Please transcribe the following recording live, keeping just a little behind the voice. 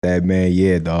That man,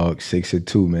 yeah, dog. 6 and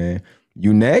 2, man.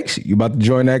 You next? You about to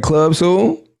join that club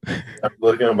soon? I'm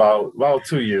looking about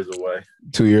 2 years away.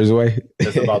 2 years away.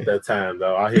 It's about that time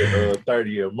though. I hit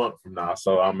 30 a month from now,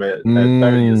 so I'm at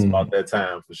 30. It's about mm, that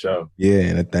time for sure. yeah,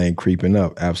 and that thing creeping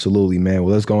up. Absolutely, man.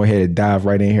 Well, let's go ahead and dive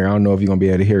right in here. I don't know if you're gonna be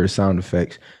able to hear the sound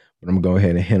effects, but I'm gonna go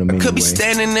ahead and hit them I anyway. could be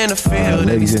standing in the field,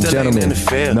 Ladies and still ain't gentlemen, in the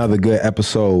field. another good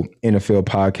episode NFL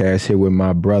podcast here with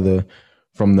my brother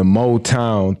from the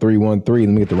Motown 313.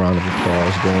 Let me get the round of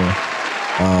applause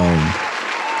going.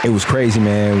 It was crazy,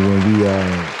 man, when we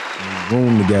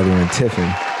roomed together in Tiffin.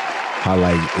 How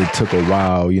like it took a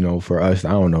while, for us,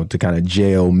 I don't know, to kind of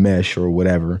jail mesh or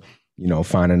whatever,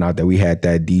 finding out that we had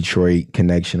that Detroit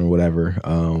connection or whatever.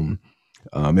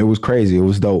 It was crazy. It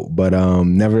was dope. But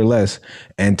nevertheless,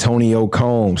 Antonio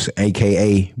Combs,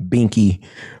 aka Binky,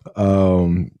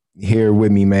 here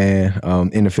with me, man.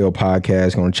 NFL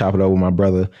podcast. Gonna chop it up with my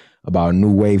brother about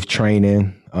new wave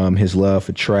training, his love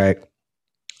for track,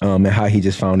 and how he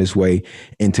just found his way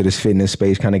into this fitness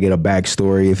space, kind of get a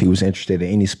backstory if he was interested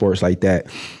in any sports like that.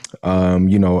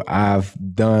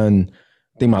 I've done,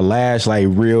 I think my last like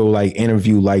real like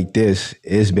interview like this,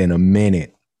 it's been a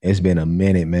minute. It's been a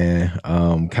minute, man.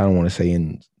 Kind of want to say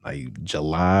in like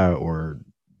July or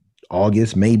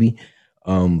August, maybe.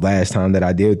 Last time that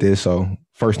I did this. So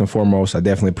first and foremost, I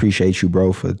definitely appreciate you,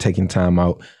 bro, for taking time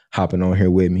out, hopping on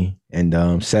here with me.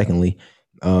 And secondly,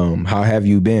 how have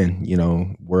you been?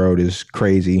 World is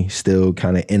crazy, still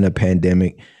kind of in a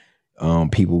pandemic.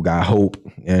 People got hope,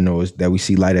 is that we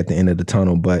see light at the end of the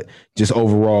tunnel. But just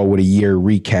overall, with a year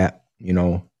recap,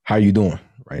 how you doing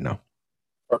right now?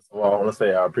 First of all, I want to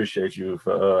say I appreciate you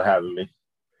for having me.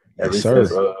 Yes, Ever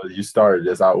sir. since you started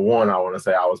this, I want to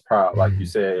say I was proud. Like you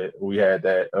said, we had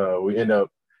that. We ended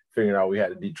up figuring out we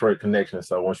had a Detroit connection.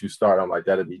 So once you start, I'm like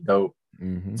that'd be dope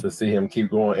Mm-hmm. to see him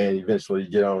keep going and eventually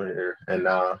get on here. And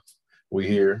now we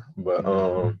here. But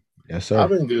Yes, I've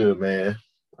sir. been good, man.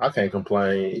 I can't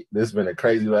complain. This has been a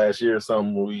crazy last year,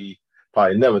 something we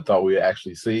probably never thought we'd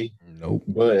actually see, Nope.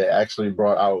 but it actually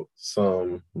brought out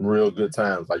some real good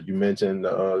times. Like you mentioned,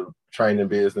 training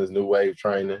business, new wave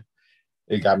training.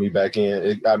 It got me back in.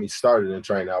 It got me started in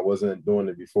training. I wasn't doing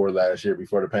it before last year,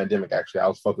 before the pandemic. Actually, I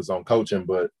was focused on coaching,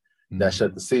 but that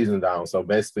shut the season down. So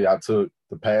basically, I took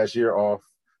the past year off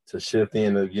to shift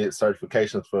in to get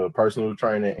certifications for personal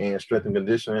training and strength and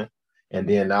conditioning. And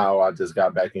then now I just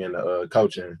got back in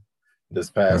coaching this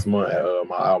Okay. past month at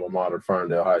my alma mater,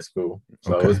 Ferndale High School.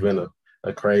 So it's Okay. been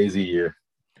a crazy year.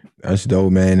 That's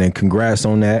dope, man. And congrats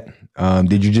on that.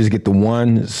 Did you just get the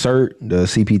one cert, the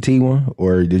CPT one,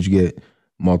 or did you get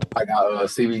multiple? I got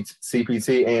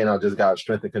CPT and I just got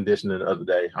strength and conditioning the other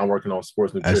day. I'm working on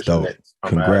sports That's nutrition dope. next.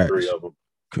 I'm gonna have three Congrats. of them.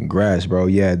 Congrats, bro.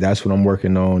 Yeah, that's what I'm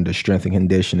working on, the strength and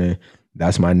conditioning.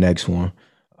 That's my next one.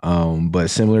 But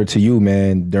similar to you,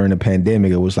 man, during the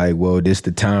pandemic, it was like, well, this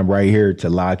the time right here to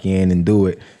lock in and do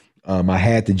it. I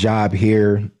had the job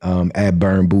here at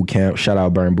Burn Boot Camp. Shout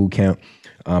out Burn Boot Camp.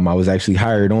 I was actually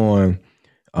hired on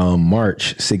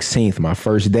March 16th. My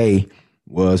first day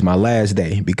was my last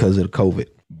day because of the COVID.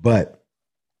 But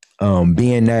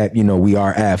being that, we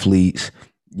are athletes,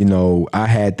 I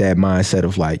had that mindset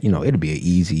of like, it'll be an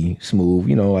easy, smooth,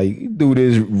 like you do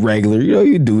this regular,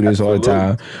 you do this all the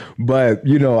Absolutely. time.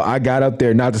 But, I got up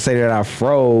there, not to say that I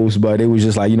froze, but it was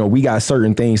just like, we got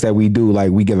certain things that we do.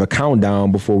 Like we give a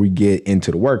countdown before we get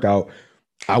into the workout.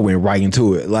 I went right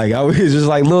into it. Like I was just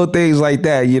like little things like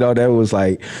that, that was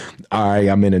like, all right,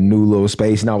 I'm in a new little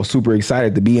space and I was super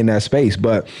excited to be in that space.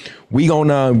 But we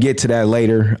gonna get to that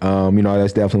later.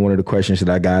 That's definitely one of the questions that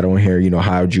I got on here.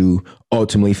 How'd you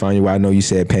ultimately find your way? I know you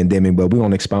said pandemic, but we're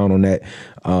gonna expound on that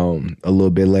a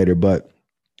little bit later. But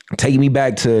take me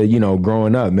back to,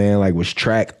 growing up, man. Like was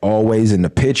track always in the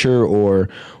picture or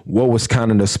what was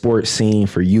kind of the sports scene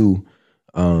for you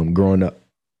growing up?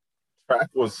 Track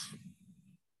was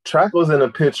track was in a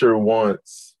picture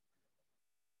once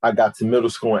I got to middle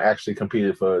school and actually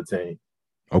competed for a team.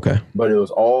 Okay. But it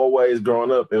was always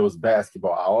growing up, it was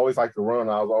basketball. I always liked to run.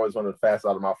 I was always one of the fastest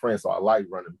out of my friends, so I liked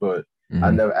running, but I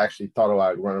Mm-hmm. never actually thought of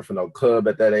like running for no club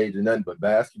at that age and nothing but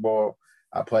basketball.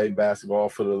 I played basketball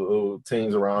for the little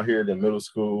teams around here, then middle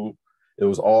school. It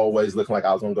was always looking like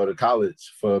I was gonna go to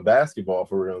college for basketball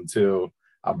for real until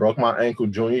I broke my ankle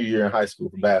junior year in high school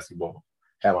for basketball.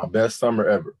 Had my best summer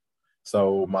ever.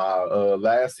 So my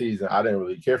last season, I didn't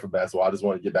really care for basketball. I just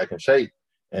wanted to get back in shape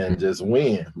and just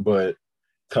win. But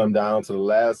come down to the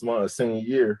last month of senior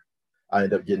year, I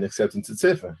ended up getting accepted to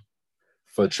Tiffin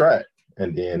for track.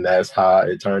 And then that's how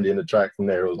it turned into track from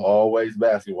there. It was always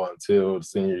basketball until the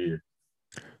senior year.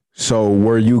 So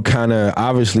were you kind of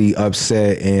obviously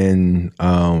upset and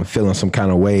feeling some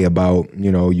kind of way about,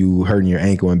 you hurting your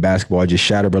ankle in basketball, just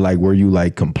shattered, but like, were you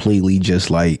like completely just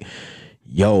like,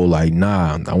 yo, like,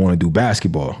 nah, I want to do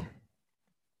basketball?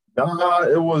 Nah,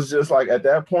 it was just like at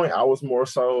that point, I was more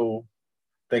so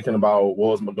thinking about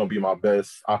what was going to be my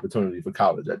best opportunity for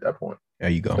college at that point. There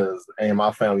you go. Because in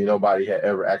my family, nobody had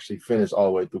ever actually finished all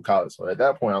the way through college. So at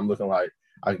that point, I'm looking like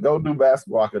I could go do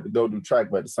basketball, I could go do track,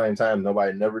 but at the same time,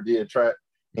 nobody never did track.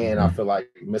 And I Mhm. feel like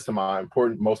missing my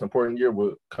most important year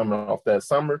with coming off that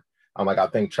summer. I'm like, I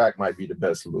think track might be the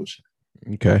best solution.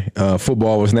 Okay.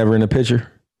 Football was never in the picture.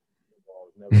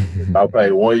 I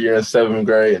played 1 year in seventh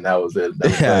grade, and that was it. Never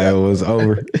played Yeah, it after was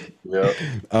over. that.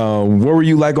 Yeah. What were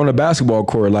you like on the basketball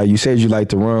court? Like you said, you like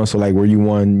to run. So like, were you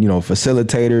one,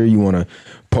 facilitator? You want to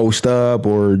post up,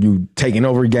 or you taking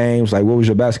over games? Like, what was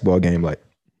your basketball game like?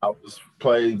 I was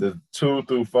played the 2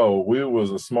 through 4. We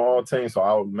was a small team, so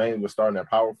I was mainly was starting at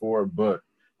power forward, but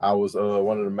I was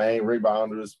one of the main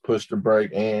rebounders, pushed the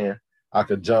break, and I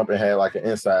could jump and had like an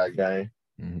inside game.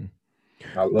 Mhm.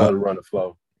 I love Uh, to run the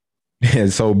flow.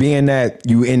 and so being that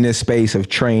you in this space of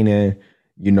training,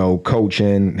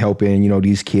 coaching, helping,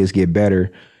 these kids get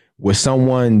better. Was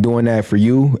someone doing that for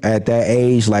you at that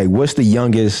age? Like, what's the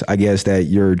youngest, I guess, that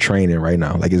you're training right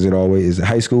now? Like, is it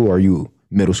high school or are you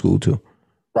middle school too?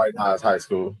 Right now it's high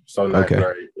school, so ninth Okay.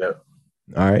 grade. Yeah,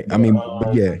 All right. I but mean,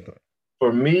 but yeah.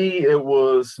 for me, it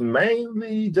was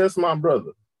mainly just my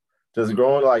brother. Just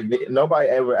growing like nobody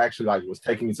ever actually like was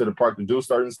taking me to the park to do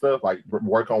certain stuff, like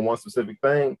work on one specific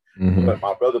thing. Hmm. But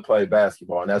my brother played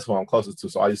basketball, and that's who I'm closest to.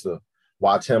 So I used to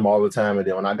watch him all the time. And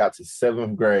then when I got to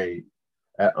seventh grade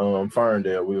at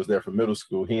Ferndale, we was there for middle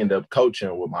school. He ended up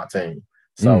coaching with my team.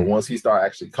 So Mm. once he started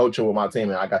actually coaching with my team,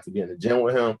 and I got to be in the gym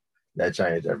with him, that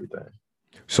changed everything.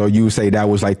 So you would say that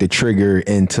was like the trigger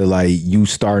into like you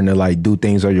starting to like do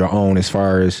things on your own as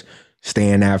far as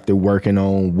staying after working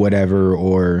on whatever,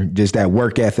 or just that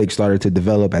work ethic started to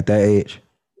develop at that age?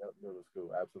 Yep, middle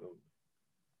school, absolutely.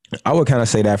 I would kind of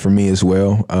say that for me as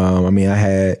well. I mean, I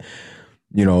had,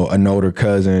 an older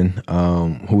cousin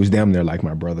who was damn near like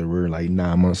my brother. We were like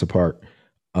 9 months apart.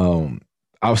 Um,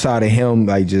 Outside of him,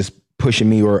 like just pushing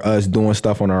me or us doing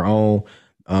stuff on our own,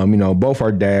 both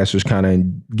our dads was kind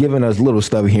of giving us little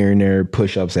stuff here and there,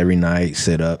 push ups every night,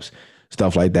 sit ups,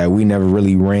 stuff like that. We never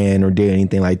really ran or did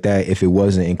anything like that if it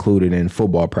wasn't included in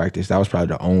football practice. That was probably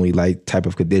the only like type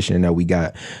of conditioning that we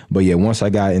got. But yeah, once I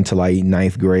got into like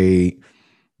ninth grade,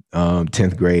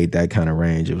 10th grade, that kind of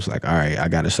range, it was like, all right, I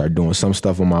got to start doing some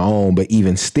stuff on my own. But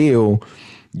even still,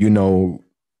 you know,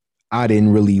 I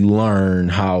didn't really learn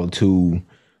how to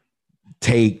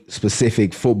take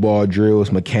specific football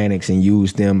drills, mechanics, and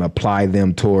use them, apply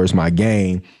them towards my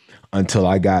game until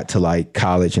I got to like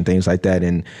college and things like that.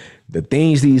 And the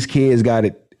things these kids got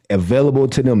it available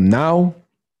to them now,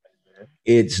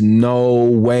 it's no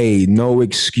way, no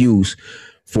excuse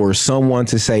for someone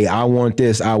to say, I want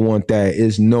this, I want that.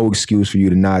 It's no excuse for you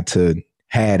to not to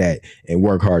have that and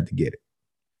work hard to get it.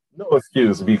 No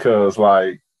excuse because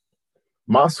like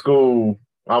my school,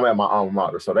 I'm at my alma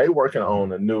mater, so they working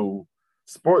on a new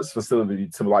sports facility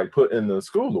to like put in the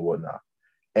school or whatnot.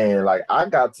 And like I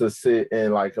got to sit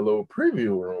in like a little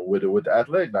preview room with it with the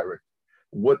athletic director.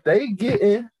 What they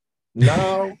getting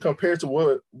now compared to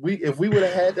what we if we would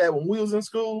have had that when we was in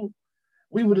school,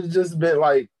 we would have just been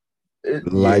like yeah,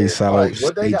 Lights out, like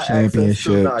what they state got access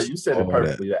to now. championships, You said it all that.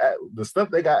 perfectly. The stuff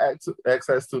they got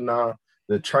access to now,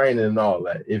 the training and all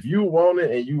that. If you want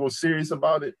it and you were serious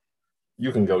about it,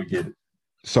 you can go get it.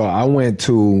 So I went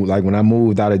to like when I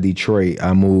moved out of Detroit,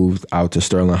 I moved out to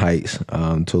Sterling Heights, to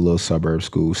a little suburb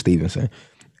school, Stevenson,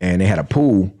 and they had a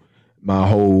pool my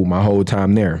whole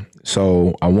time there.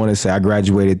 So I want to say I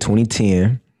graduated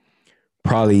 2010.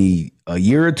 Probably a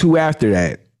year or two after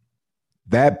that,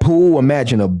 that pool.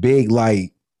 Imagine a big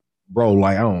like, bro,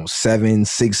 like I don't know, 7,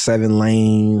 6, 7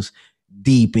 lanes,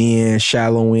 deep in,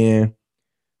 shallow in.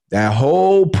 That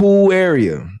whole pool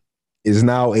area is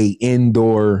now a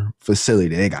indoor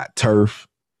facility. They got turf,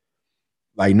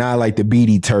 like not like the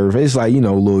BD turf. It's like, a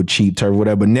little cheap turf,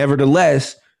 whatever. But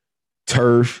nevertheless,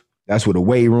 turf. That's where the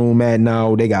weight room at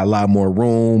now. They got a lot more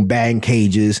room, batting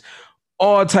cages,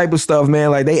 all type of stuff,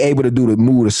 man. Like they able to do the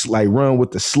move, like run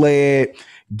with the sled,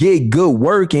 get good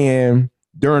work in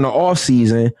during the off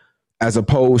season, as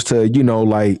opposed to,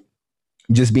 like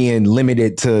just being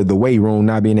limited to the weight room,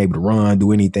 not being able to run,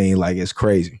 do anything. Like it's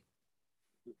crazy.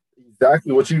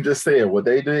 Exactly what you just said. What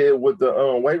they did with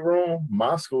the weight room,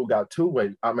 my school got two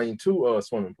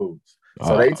swimming pools.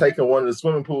 So they Oh, taking one of the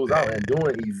swimming pools out and man,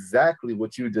 doing exactly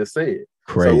what you just said.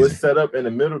 So it's crazy. set up in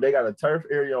the middle. They got a turf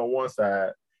area on one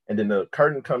side, and then the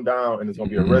curtain come down and it's gonna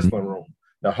be a Mhm. wrestling room.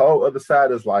 The whole other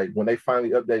side is like when they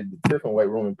finally updated the Tiffin weight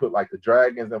room and put like the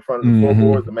dragons in front of the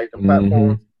floorboards to Mhm. make them Mhm.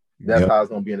 platforms. That's Yep. how it's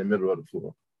gonna be in the middle of the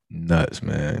floor. Nuts,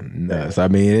 man. Nuts. Man, I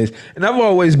mean, and I've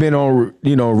always been on,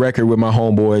 record with my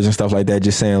homeboys and stuff like that,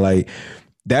 just saying like,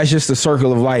 that's just the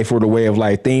circle of life or the way of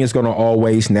life. Things gonna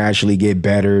always naturally get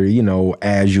better,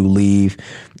 as you leave.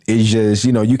 It's just,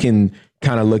 you can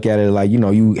kind of look at it like,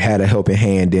 you had a helping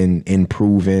hand in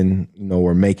improving,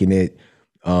 or making it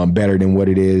better than what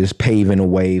it is, paving a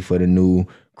way for the new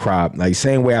crop. Like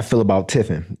same way I feel about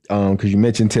Tiffin, because you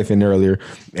mentioned Tiffin earlier,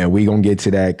 and we gonna get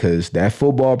to that because that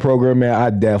football program, man,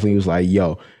 I definitely was like,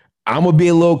 yo, I'm gonna be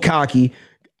a little cocky.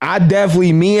 I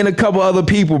definitely, me and a couple other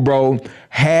people, bro,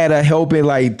 had a helping.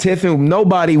 Like Tiffin,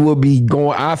 nobody would be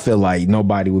going. I feel like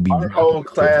nobody would be our rocking whole with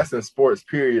Tiffin. class and sports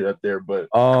period up there, but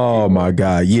Oh people, my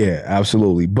God. Yeah,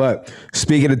 absolutely. But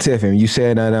speaking of Tiffin, you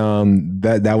said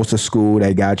that that was the school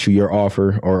that got you your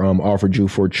offer or offered you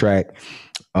for track.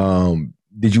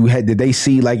 Did they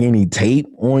see like any tape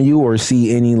on you or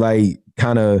see any like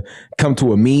kind of come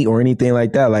to a meet or anything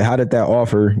like that? Like how did that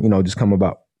offer, just come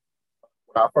about?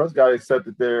 when I first got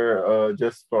accepted there,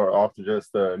 just for off to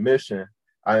just admission,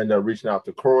 I ended up reaching out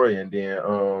to Croy, and then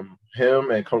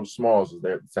him and Coach Smalls was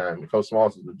there at the time. And Coach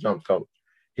Smalls was the jump coach.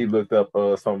 He looked up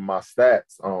some of my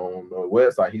stats on the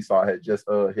website. He saw I had just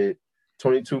hit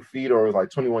 22 feet, or it was like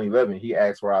 21:11. He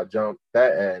asked where I jumped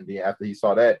that at, and then after he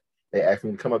saw that, they asked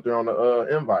me to come up there on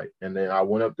the invite. And then I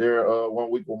went up there 1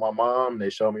 week with my mom. And they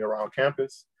showed me around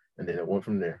campus, and then it went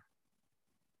from there.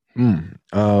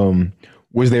 Hmm.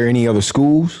 Was there any other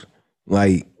schools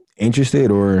like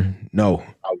interested or no?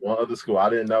 I went other school. I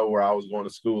didn't know where I was going to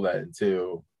school at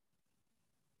until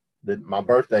my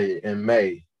birthday in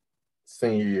May,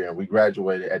 senior year, and we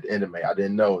graduated at the end of May. I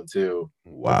didn't know until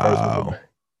the first week of Wow. May.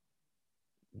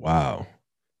 Wow.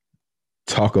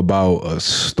 Talk about a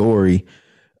story.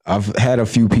 I've had a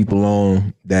few people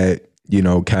on that,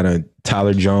 kind of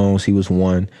Tyler Jones, he was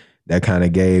one that kind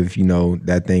of gave,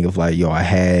 that thing of like, yo, I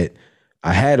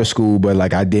had a school, but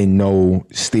like I didn't know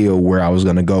still where I was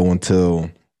gonna go until,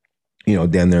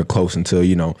 down there close until,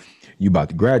 you about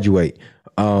to graduate.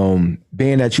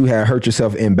 Being that you had hurt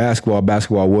yourself in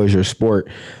basketball was your sport.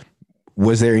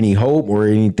 Was there any hope or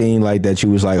anything like that you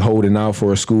was like holding out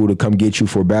for a school to come get you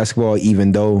for basketball,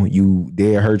 even though you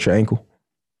did hurt your ankle?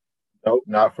 Nope,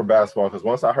 not for basketball. Because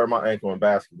once I hurt my ankle in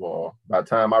basketball, by the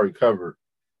time I recovered,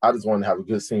 I just wanted to have a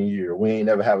good senior year. We ain't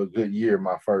never have a good year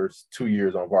my first 2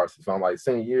 years on varsity. So I'm like,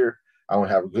 senior year, I want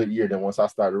to have a good year. Then once I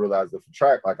started to realize that for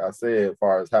track, like I said, as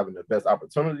far as having the best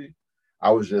opportunity,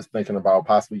 I was just thinking about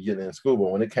possibly getting in school.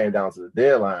 But when it came down to the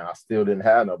deadline, I still didn't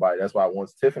have nobody. That's why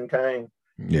once Tiffin came,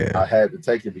 I Yeah, had to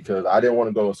take it because I didn't want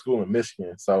to go to school in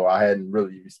Michigan. So I hadn't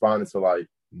really responded to like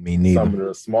me some neither. of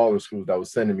the smaller schools that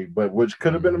was sending me, but which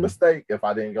could have been a Mhm. mistake if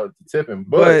I didn't go to Tiffin.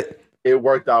 But But it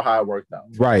worked out how it worked out.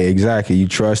 right, exactly. You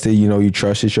trusted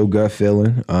your gut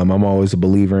feeling. I'm always a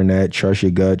believer in that. Trust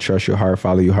your gut, trust your heart,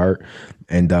 follow your heart.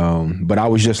 And but I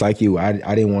was just like you. I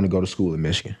didn't want to go to school in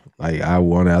Michigan. Like I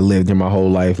lived here my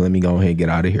whole life. Let me go ahead and get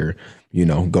out of here.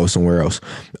 Go somewhere else.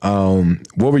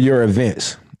 What were your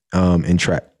events in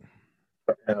track?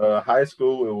 High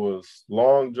school, it was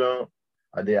long jump.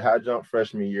 I did high jump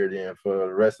freshman year. Then for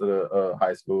the rest of the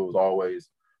high school, it was always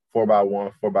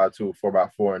 4x1, 4x2,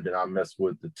 4x4, and then I messed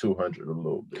with the 200 a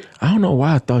little bit. I don't know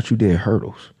why I thought you did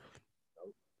hurdles.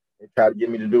 They tried to get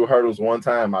me to do hurdles one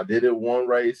time. I did it one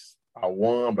race. I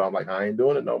won, but I'm like, I ain't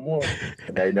doing it no more.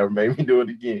 And they never made me do it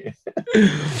again.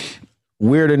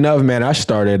 Weird enough, man, I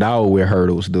started out with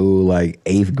hurdles, dude. Like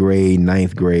eighth grade,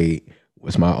 ninth grade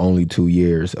was my only 2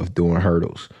 years of doing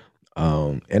hurdles.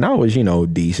 And I was,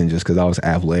 decent just because I was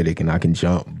athletic and I can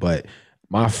jump, but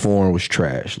my form was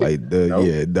trash. Like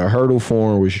Nope. the hurdle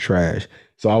form was trash.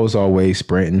 So I was always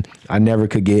sprinting. I never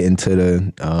could get into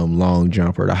the long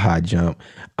jump or the high jump.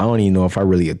 I don't even know if I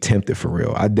really attempted for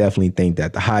real. I definitely think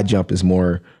that the high jump is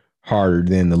more harder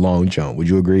than the long jump. Would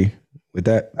you agree with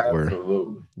that? Or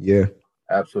Absolutely. yeah.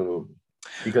 Absolutely.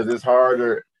 Because it's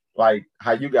harder, like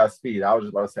how you got speed. I was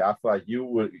just about to say, I feel like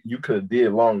you could have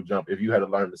did long jump if you had to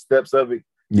learn the steps of it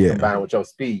Yeah. combined with your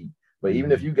speed. But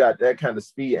even if you got that kind of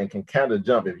speed and can kind of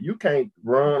jump, if you can't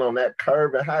run on that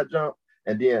curve and high jump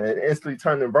and then it instantly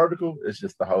turn in vertical, it's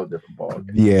just a whole different ball.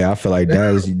 Yeah, I feel like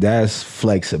that's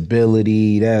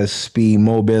flexibility, that's speed,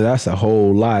 mobility, that's a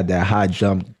whole lot. That high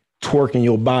jump, twerking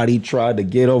your body, try to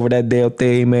get over that damn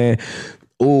thing, man.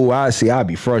 Oh, I see. I'd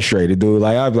be frustrated, dude.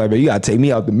 Like I'd be like, man, you gotta take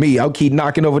me out to me. I'll keep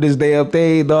knocking over this damn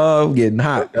thing, dog. I'm getting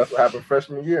hot. That's what happened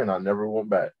freshman year, and I never went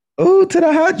back. Oh, to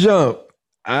the high jump.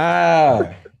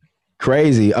 Ah.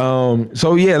 Crazy.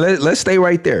 So yeah, let's stay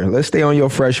right there. Let's stay on your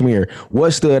freshman year.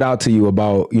 What stood out to you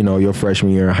about, your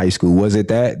freshman year in high school? Was it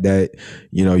that,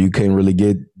 you couldn't really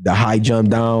get the high jump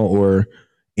down or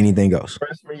anything else?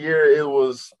 Freshman year, it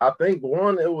was, I think,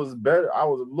 one, it was better. I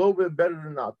was a little bit better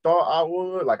than I thought I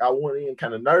would. Like, I went in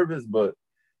kind of nervous, but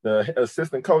the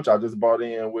assistant coach I just brought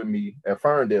in with me at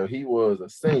Ferndale, he was a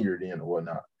senior then or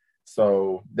whatnot.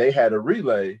 So they had a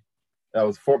relay that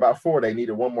was 4x4. They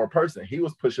needed one more person. He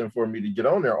was pushing for me to get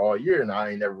on there all year, and I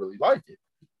ain't never really liked it.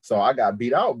 So I got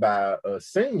beat out by a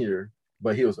senior,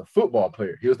 but he was a football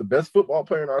player. He was the best football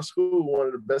player in our school, one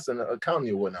of the best in the county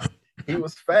and whatnot. He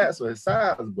was fast with his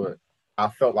size, but I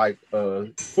felt like a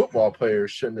football player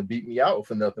shouldn't have beat me out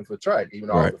for nothing for track, even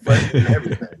though I was a freshman and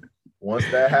everything. Once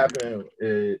that happened,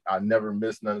 I never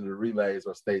missed none of the relays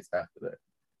or states after that.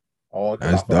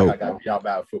 That's dope. Like I got beat out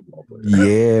by a football player.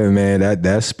 Yeah, man,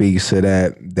 that speaks to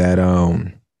that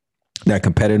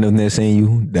competitiveness in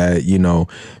you. That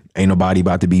ain't nobody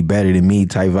about to be better than me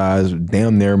type vibes.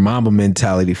 Damn near Mamba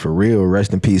mentality for real.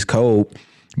 Rest in peace, Cole.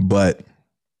 But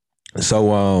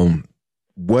so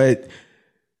what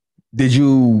did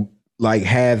you like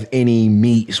have any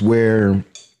meets where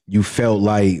you felt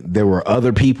like there were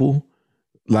other people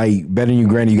like better than you?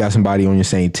 Granted, you got somebody on your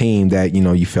same team that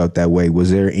you felt that way.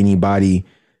 Was there anybody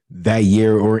that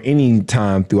year or any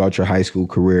time throughout your high school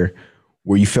career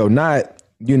where you felt not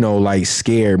like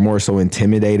scared, more so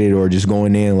intimidated, or just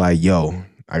going in like, yo,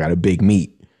 I got a big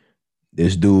meet,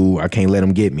 this dude, I can't let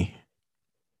him get me?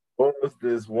 What was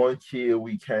this one kid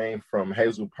we came from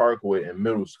Hazel Park with in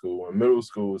middle school? In middle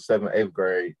school, 7th, 8th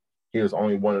grade, he was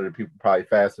only one of the people probably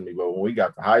faster than me. But when we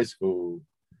got to high school,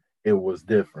 it was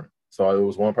different. So it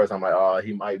was one person I'm like, oh,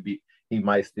 he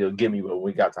might still get me. But when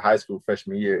we got to high school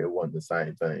freshman year, it wasn't the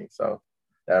same thing. So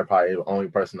that's probably the only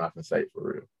person I can say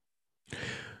for real.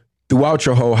 Throughout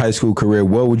your whole high school career,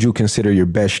 what would you consider your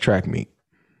best track meet?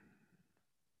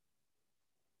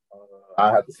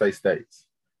 I have to say states,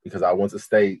 because I went to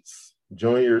states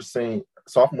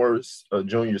sophomore,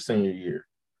 junior, senior year.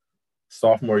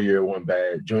 Sophomore year went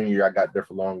bad. Junior year, I got there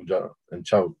for long jump and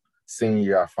choke. Senior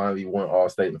year, I finally went all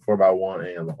state in the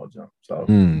 4x1 and long jump. So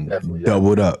definitely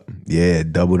doubled up. Yeah,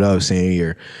 doubled up senior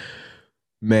year.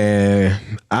 Man,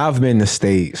 I've been to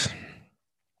states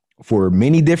for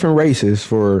many different races.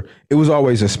 It was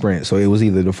always a sprint. So it was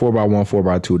either the 4x1,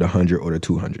 4x2, the 100, or the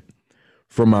 200.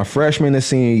 From my freshman to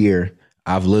senior year,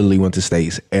 I've literally went to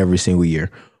states every single year.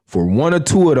 For one or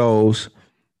two of those,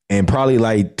 and probably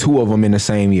like two of them in the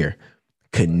same year,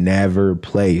 could never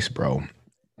place, bro.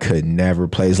 Could never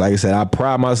place. Like I said, I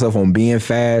pride myself on being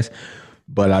fast,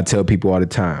 but I tell people all the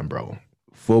time, bro,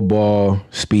 football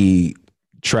speed,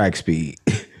 track speed.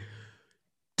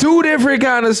 Two different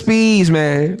kind of speeds,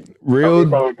 man. Real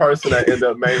from a person that ended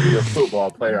up mainly a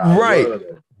football player. Right.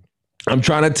 I'm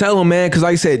trying to tell him, man, because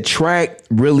like I said, track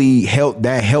really helped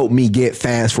me get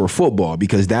fast for football,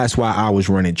 because that's why I was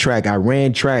running track. I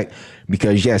ran track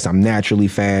because, yes, I'm naturally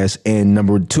fast. And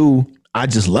number two, I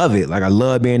just love it. Like, I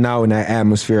love being out in that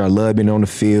atmosphere. I love being on the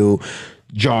field,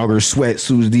 joggers,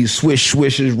 sweatsuits, these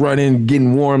swishes, running,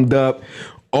 getting warmed up,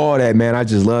 all that, man. I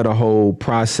just love the whole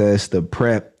process, the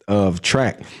prep of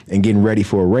track and getting ready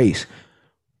for a race.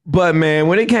 But man,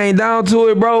 when it came down to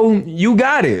it, bro, you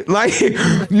got it. Like,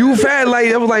 you fat. Like,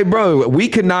 I was like, bro, we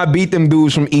could not beat them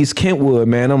dudes from East Kentwood,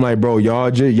 man. I'm like, bro,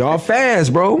 y'all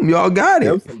fast, bro. Y'all got it.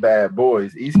 Them some bad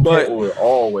boys. Kentwood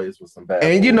always was some bad.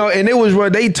 And boys. And it was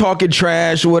where they talking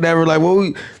trash or whatever. Like,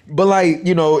 but like,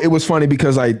 it was funny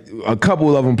because like a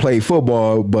couple of them played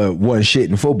football, but wasn't shit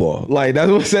in football. Like,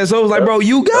 that's what it said. So it was like, bro,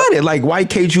 you got it. Like, why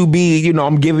can't you be?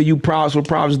 I'm giving you props what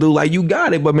props do. Like, you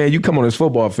got it. But man, you come on this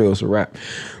football field, it's a wrap.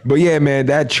 But yeah, man,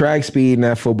 that track speed and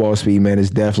that football speed, man,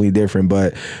 is definitely different.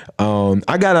 But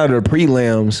I got out of the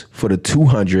prelims for the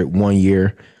 200 one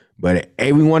year, but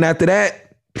everyone after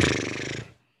that,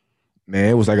 man,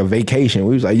 it was like a vacation.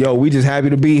 We was like, yo, we just happy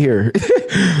to be here.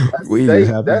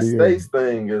 That states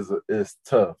thing is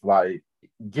tough. Like,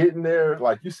 getting there,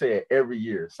 like you said, every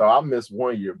year. So I missed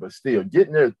one year, but still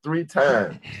getting there 3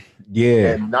 times.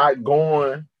 Yeah. And not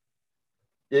going.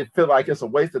 It feel like it's a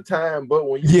waste of time, but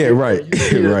when right.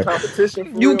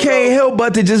 Competition, you can't help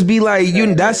but to just be like,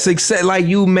 that's success. Like,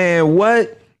 you, man,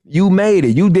 what? You made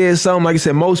it. You did something. Like I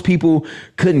said, most people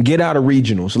couldn't get out of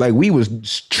regionals. Like, we was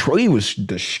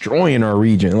destroying our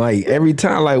region. Like, every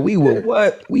time, like,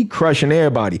 we crushing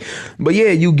everybody. But yeah,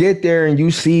 you get there and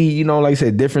you see, like I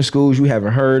said, different schools you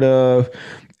haven't heard of,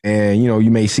 and you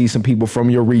may see some people from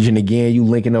your region again. You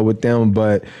linking up with them,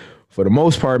 but for the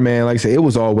most part, man, like I said, it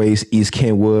was always East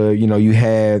Kentwood. I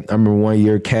remember one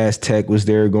year Cass Tech was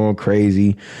there going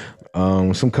crazy.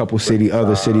 Some couple city,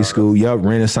 other city school. Yup,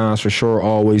 Renaissance for sure,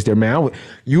 always there, man.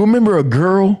 You remember a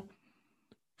girl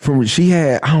from? She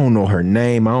had, I don't know her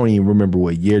name. I don't even remember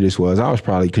what year this was. I was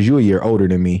probably, because you a year older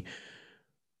than me.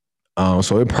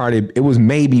 So it was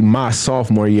maybe my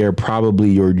sophomore year, probably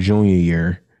your junior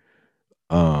year.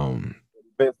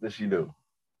 Best that she do.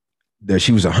 That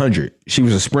she was 100. She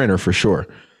was a sprinter for sure,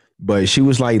 but she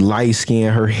was like light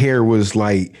skinned. Her hair was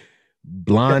like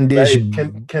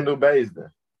blondish. Kendall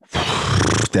Baisden.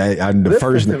 The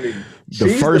first name.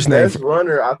 The best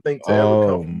runner I think to ever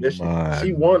come from Michigan.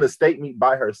 She won a state meet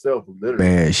by herself, literally.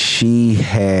 Man, she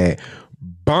had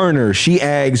burner. She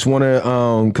asked one of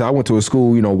because I went to a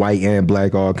school, white and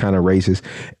black, all kind of races,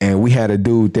 and we had a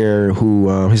dude there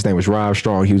who his name was Rob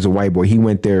Strong. He was a white boy. He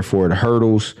went there for the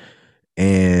hurdles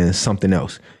and something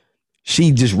else.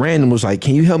 She just random was like,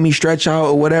 "Can you help me stretch out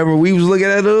or whatever?" We was looking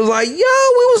at it. It was like, "Yo,"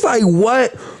 we was like,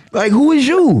 "What? Like, who is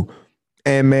you?"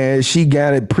 And man, she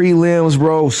got it prelims,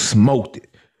 bro. Smoked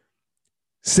it.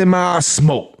 Semi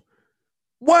smoked.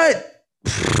 What?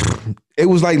 It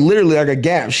was like literally like a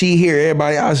gap. She here,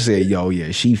 everybody else said, "Yo,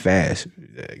 yeah, she fast,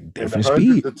 different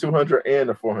speed." The 200 and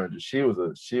the 400. She was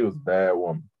a bad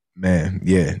woman. Man,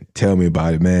 yeah, tell me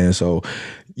about it, man. So,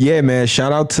 yeah, man,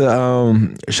 shout out to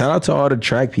all the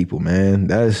track people, man.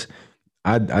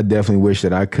 I definitely wish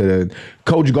that I could have.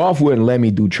 Coach Golf wouldn't let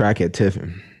me do track at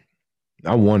Tiffin.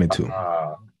 I wanted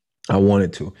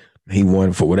to. He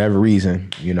wanted, for whatever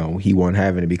reason, he wasn't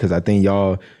having it because I think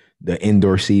the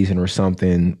indoor season or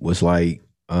something was like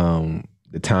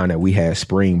the time that we had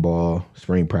spring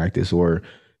practice, or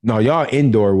no, y'all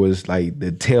indoor was like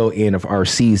the tail end of our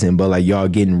season, but like y'all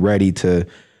getting ready to,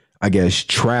 I guess,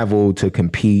 travel to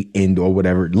compete indoor,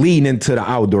 whatever, leading into the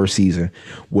outdoor season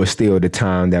was still the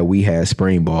time that we had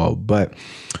spring ball. But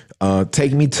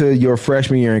take me to your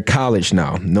freshman year in college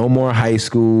now. No more high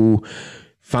school.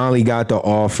 Finally got the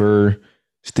offer.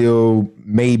 Still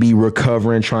maybe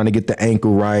recovering, trying to get the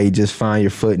ankle right, just find your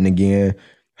footing again.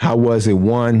 How was it,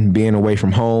 one, being away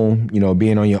from home,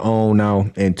 being on your own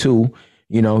now, and two,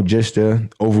 just the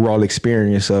overall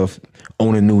experience of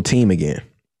owning a new team again?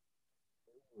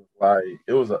 Like,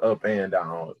 it was an up and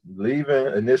down.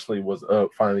 Leaving initially was up,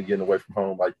 finally getting away from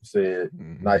home, like you said,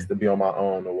 nice to be on my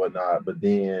own or whatnot. But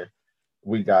then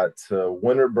we got to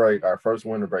winter break, our first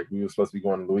winter break. We were supposed to be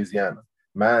going to Louisiana.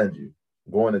 Mind you,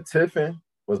 going to Tiffin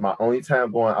was my only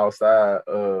time going outside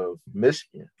of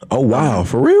Michigan. Oh, wow.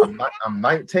 For real? I'm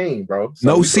 19, bro. So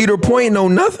no Cedar Point, no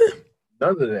nothing? None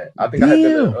of that. I think I had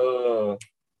been to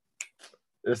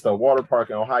it's the water park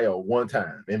in Ohio one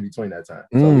time in between that time.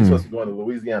 So we were supposed to be going to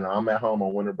Louisiana. I'm at home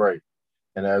on winter break.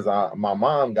 And as my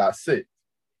mom got sick,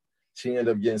 she ended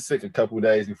up getting sick a couple of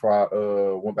days before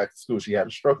I went back to school. She had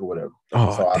a stroke or whatever.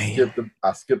 Oh, so damn.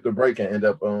 I skipped the break and ended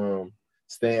up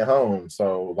staying home.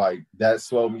 So like that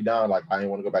slowed me down. Like I didn't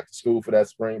want to go back to school for that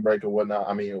spring break or whatnot.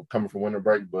 I mean, coming from winter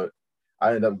break, but I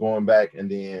ended up going back.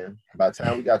 And then by the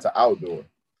time we got to outdoor,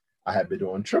 I had been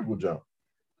doing triple jump.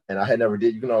 And I had never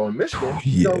did, in Michigan,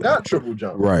 you don't got triple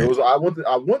jump. Right. I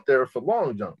went there for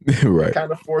long jump. Right.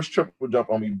 Kind of forced triple jump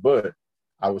on me, but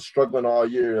I was struggling all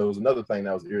year. It was another thing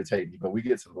that was irritating me. But we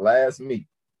get to the last meet,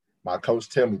 my coach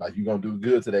tell me, like, you're going to do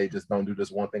good today. Just don't do this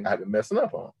one thing I have been messing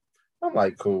up on. I'm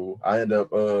like, cool. I end up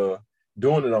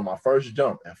doing it on my first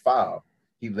jump and 5.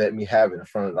 He let me have it in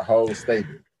front of the whole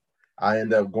stadium. I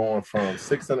end up going from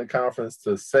 6th in the conference to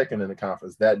 2nd in the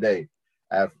conference that day.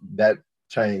 That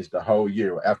changed the whole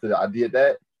year. After I did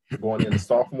that, going into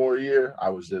sophomore year, I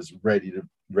was just ready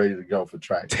to go for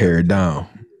track. Tear it down.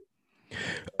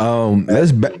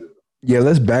 Let's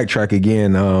backtrack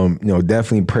again.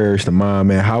 Definitely prayers to mom,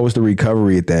 man. How was the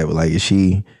recovery at that? Like, is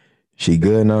she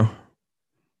good now?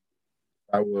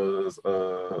 That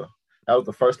was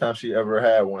the first time she ever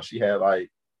had one. She had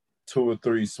like 2 or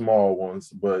 3 small ones,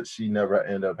 but she never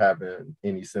ended up having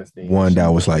any since then. One that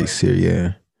was like serious,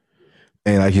 yeah.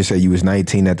 And like you said, you was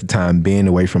 19 at the time, being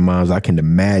away from moms. I can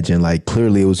imagine, like,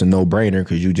 clearly it was a no-brainer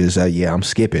because you just said, yeah, I'm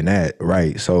skipping that,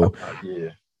 right? So yeah,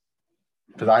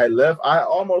 because I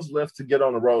almost left to get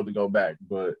on the road to go back,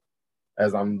 but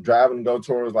as I'm driving to go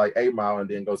towards like 8 Mile and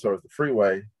then go towards the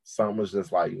freeway, something was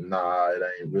just like, nah, it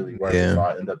ain't really working. Yeah. So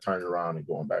I ended up turning around and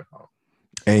going back home.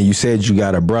 And you said you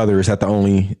got a brother. Is that the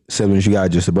only siblings you got?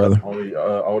 Just a brother? Only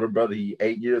older brother. He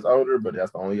 8 years older, but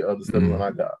that's the only other sibling I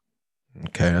got.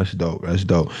 Okay, that's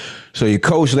dope. So your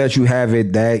coach let you have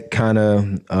it. That kind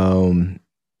of,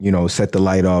 set the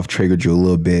light off, triggered you a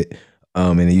little bit.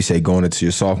 And then you say going into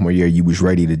your sophomore year, you was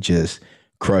ready to just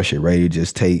crush it, ready to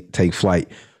just take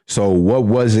flight. So what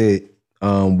was it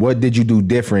What did you do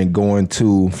different going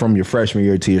from your freshman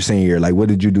year to your senior year? Like, what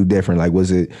did you do different? Like,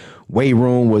 was it weight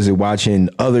room? Was it watching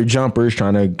other jumpers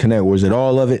trying to connect? Was it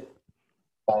all of it?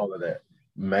 All of that.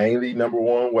 Mainly number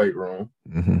one, weight room,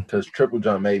 because triple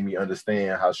jump made me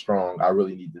understand how strong I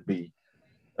really need to be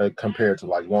compared to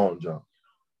like long jump.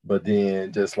 But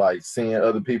then just like seeing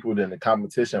other people in the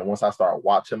competition, once I started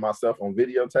watching myself on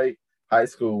videotape, high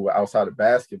school outside of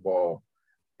basketball,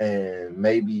 and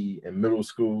maybe in middle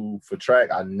school for track,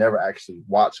 I never actually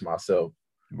watched myself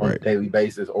on a daily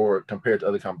basis or compared to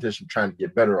other competition trying to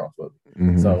get better off of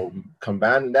it. So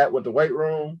combining that with the weight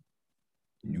room,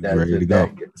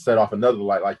 that set off another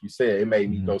light. Like you said, it made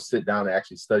me go sit down and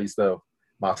actually study stuff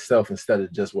myself instead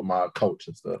of just with my coach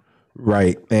and stuff.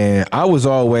 Right. And I was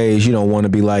always, want to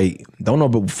be like, don't know,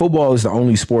 but football is the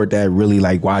only sport that really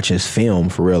like watches film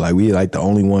for real. Like we like the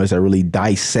only ones that really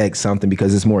dissect something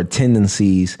because it's more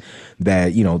tendencies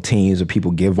that, teams or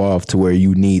people give off to where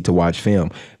you need to watch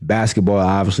film. Basketball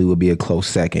obviously would be a close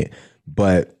second.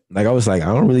 But like I was like, I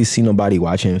don't really see nobody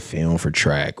watching film for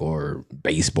track or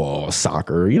baseball,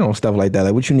 soccer, stuff like that.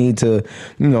 Like what you need to,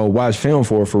 watch film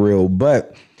for real.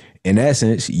 But in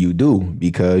essence, you do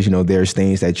because, there's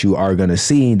things that you are going to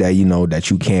see that, that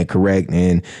you can't correct.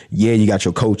 And yeah, you got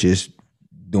your coaches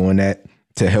doing that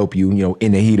to help you,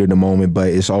 in the heat of the moment. But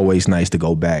it's always nice to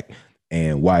go back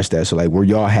and watch that. So like, were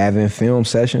y'all having film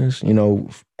sessions,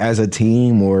 as a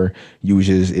team or it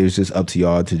was just up to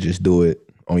y'all to just do it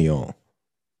on your own?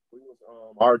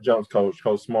 Our jumps coach,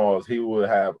 Coach Smalls, he would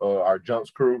have our jumps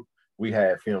crew. We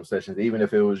had film sessions, even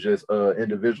if it was just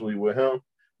individually with him,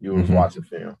 you was watching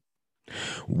film.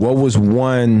 What was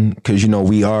one, because,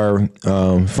 we are,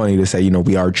 funny to say,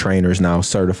 we are trainers now,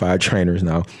 certified trainers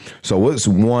now. So what's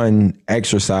one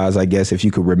exercise, I guess, if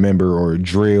you could remember or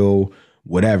drill,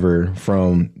 whatever,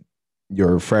 from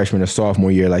your freshman or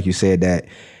sophomore year, like you said, that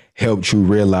helped you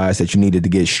realize that you needed to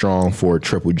get strong for a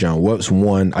triple jump? What's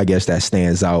one, I guess, that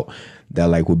stands out that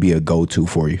like would be a go-to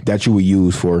for you that you would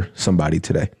use for somebody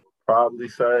today? Probably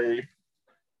say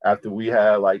after we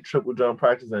had like triple jump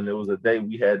practice and it was a day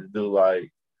we had to do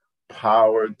like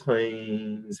power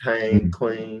cleans, hang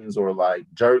cleans, or like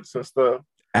jerks and stuff.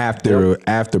 After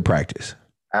practice.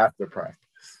 After practice.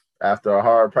 After a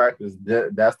hard practice,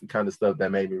 that's the kind of stuff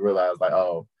that made me realize like,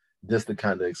 oh, this the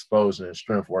kind of explosion and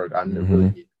strength work I really need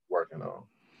to be working on.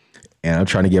 And I'm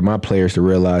trying to get my players to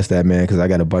realize that, man, because I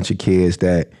got a bunch of kids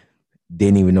that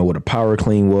didn't even know what a power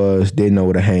clean was, didn't know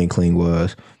what a hang clean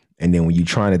was. And then when you're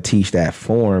trying to teach that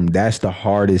form, that's the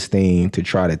hardest thing to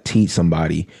try to teach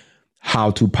somebody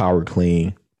how to power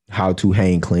clean, how to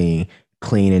hang clean,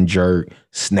 clean and jerk,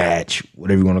 snatch,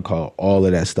 whatever you want to call it. All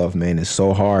of that stuff, man, is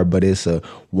so hard. But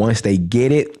once they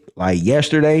get it, like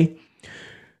yesterday,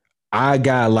 I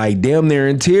got like damn near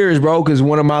in tears, bro, because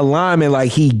one of my linemen, like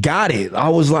he got it. I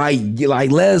was like,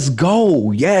 let's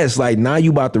go. Yes, like now you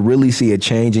about to really see a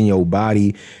change in your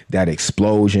body, that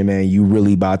explosion, man. You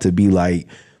really about to be like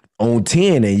on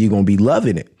 10 and you're going to be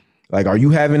loving it. Like, are you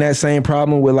having that same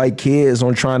problem with like kids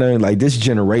on trying to, like, this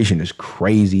generation is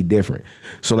crazy different.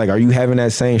 So like, are you having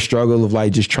that same struggle of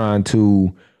like just trying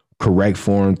to correct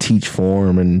form, teach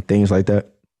form and things like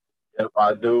that? If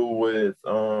I do with,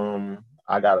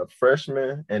 I got a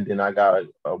freshman and then I got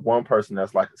a one person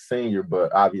that's like a senior,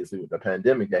 but obviously with the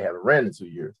pandemic, they haven't ran in 2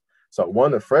 years. So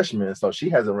one of the freshmen, so she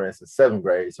hasn't ran since 7th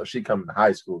grade. So she coming to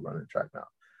high school running track now.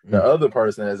 The other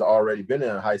person has already been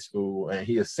in high school and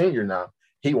he is senior now.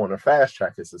 He want to fast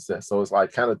track his success. So it's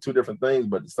like kind of two different things,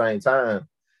 but at the same time,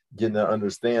 getting to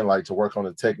understand, like to work on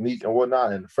the technique and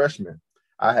whatnot. And the freshman,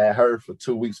 I had her for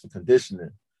 2 weeks for conditioning.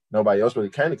 Nobody else really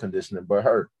came to conditioning but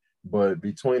her. But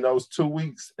between those 2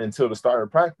 weeks until the start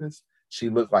of practice, she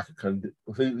looked like a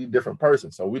completely different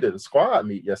person. So we did a squad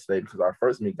meet yesterday because our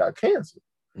first meet got canceled.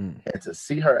 And to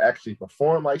see her actually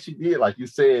perform like she did, like you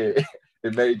said,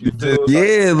 it made you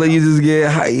feel like you just get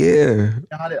high. Yeah.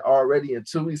 Got it already in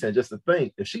 2 weeks. And just to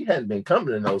think, if she hadn't been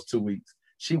coming in those 2 weeks,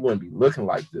 she wouldn't be looking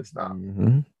like this now.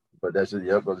 But that's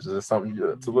just something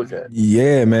to look at.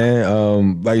 Yeah,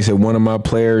 man. Like I said, one of my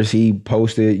players, he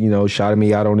posted, shouted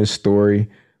me out on his story.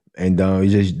 And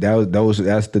it's just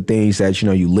that's the things that,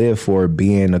 you live for,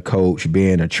 being a coach,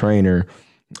 being a trainer,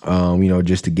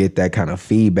 just to get that kind of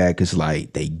feedback. It's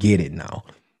like they get it now.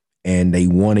 And they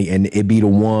want it, and it be the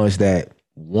ones that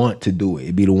want to do it.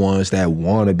 It be the ones that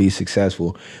want to be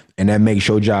successful, and that makes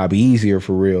your job easier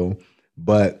for real.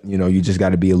 But you just got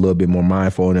to be a little bit more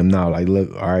mindful of them now. Like,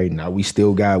 look, all right, now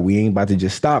we ain't about to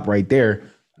just stop right there.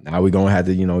 Now we're gonna have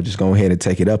to, just go ahead and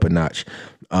take it up a notch.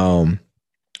 So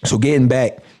getting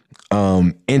back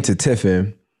into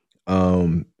Tiffin,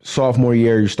 sophomore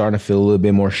year, you're starting to feel a little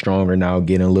bit more stronger now,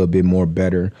 getting a little bit more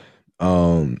better.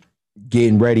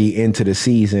 getting ready into the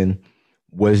season,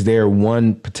 was there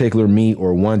one particular meet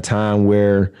or one time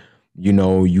where,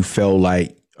 you felt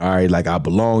like, all right, like I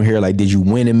belong here? Like, did you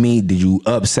win a meet? Did you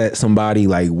upset somebody?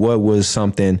 Like, what was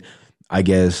something, I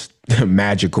guess,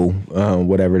 magical,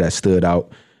 whatever that stood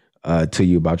out to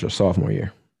you about your sophomore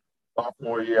year?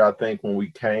 Sophomore year, I think when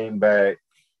we came back,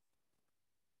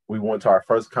 we went to our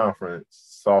first conference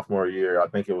sophomore year. I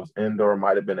think it was indoor,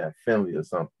 might have been at Finley or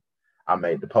something. I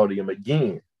made the podium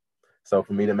again. So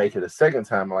for me to make it a second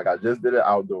time, like I just did it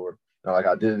outdoor, and like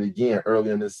I did it again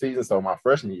early in this season. So my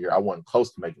freshman year, I wasn't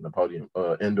close to making the podium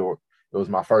indoor. It was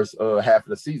my first half of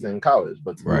the season in college.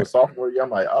 But to do a sophomore year, I'm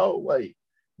like, oh wait,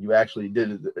 you actually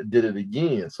did it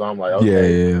again. So I'm like,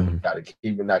 okay,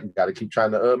 gotta keep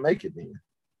trying to make it then.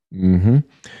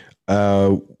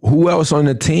 Who else on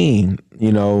the team,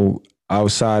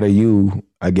 outside of you,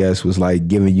 I guess, was like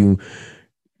giving you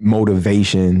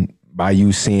motivation by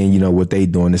you seeing, what they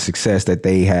doing, the success that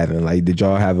they having? Like, did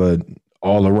y'all have a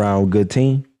all around good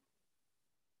team?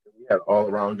 We had all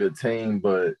around good team,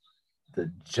 but the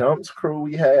jumps crew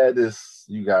we had is,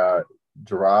 you got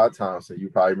Gerard Thompson. You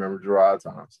probably remember Gerard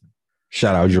Thompson.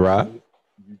 Shout out Gerard.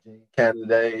 Eugene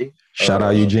Canaday. Shout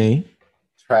out Eugene.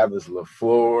 Travis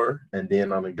LaFleur. And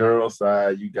then on the girls'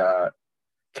 side, you got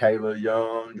Kayla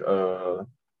Young,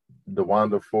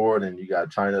 DeWanda Ford, and you got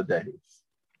China Davis.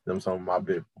 Them some of my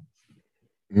big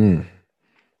ones.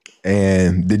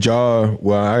 And did y'all,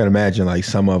 well, I can imagine like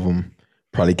some of them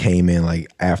probably came in like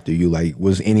after you. Like,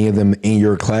 was any of them in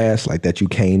your class like that you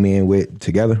came in with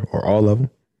together, or all of them?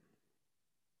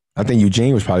 I think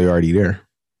Eugene was probably already there.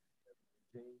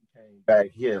 Eugene came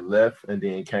back. He had left and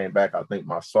then came back, I think,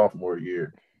 my sophomore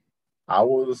year. I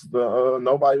was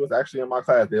nobody was actually in my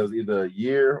class. There was either a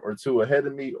year or two ahead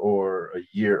of me or a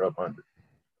year up under.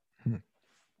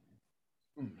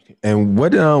 And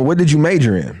what did you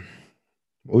major in?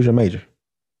 What was your major?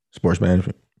 Sports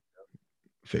management.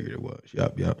 Figured it was.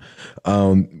 Yep.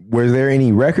 Were there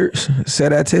any records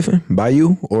set at Tiffin by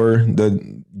you or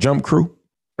the jump crew?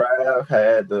 Trav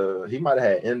had he might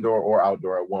have had indoor or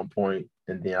outdoor at one point,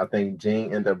 and then I think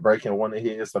Gene ended up breaking one of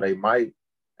his. So they might,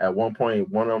 at one point,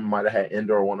 one of them might have had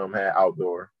indoor, one of them had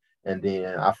outdoor, and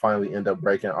then I finally ended up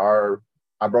breaking I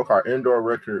broke our indoor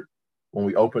record when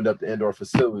we opened up the indoor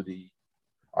facility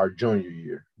our junior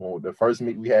year. When the first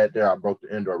meet we had there, I broke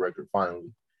the indoor record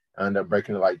finally. I ended up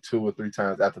breaking it like 2 or 3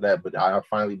 times after that, but I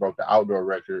finally broke the outdoor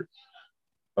record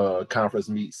conference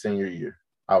meet senior year.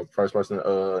 I was the first person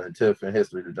in Tiffin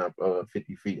history to jump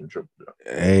 50 feet in triple jump.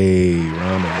 Hey,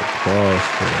 round of applause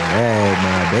for that,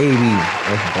 my baby.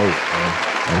 That's dope, man.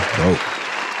 That's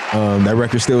dope. That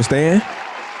record still stand?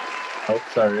 Oh,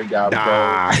 sorry, it got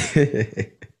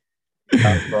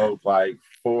broke like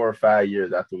 4 or 5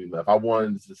 years after we left. I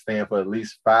wanted to stand for at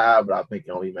least 5, but I think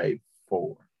it only made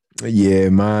 4. Yeah,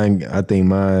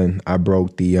 I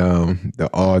broke the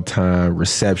all-time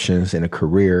receptions in a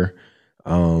career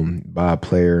by a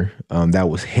player that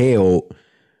was held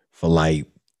for like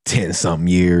 10-something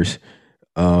years.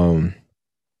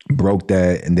 Broke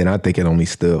that, and then I think it only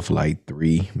stood for like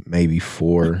 3, maybe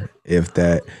 4, if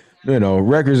that.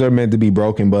 Records are meant to be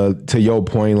broken, but to your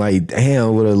point, like,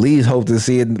 damn, would at least hope to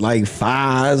see it like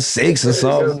 5, 6 or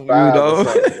something.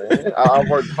 I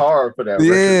worked hard for that.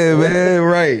 Yeah, man,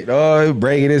 right. Oh,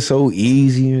 breaking it so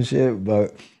easy and shit,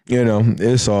 but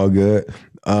it's all good.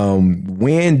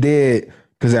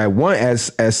 Because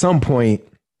at some point,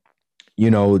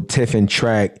 Tiffin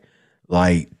track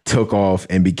like took off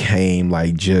and became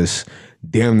like just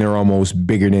damn near almost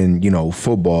bigger than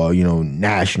football,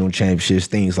 national championships,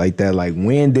 things like that. Like,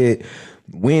 when did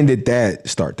that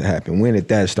start to happen? When did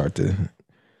that start to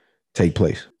take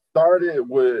place? Started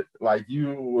with, like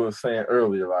you were saying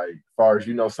earlier, like, as far as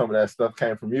some of that stuff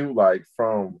came from you, like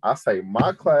from, I say,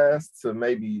 my class to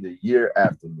maybe the year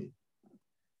after me.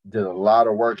 Did a lot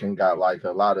of work and got like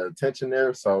a lot of attention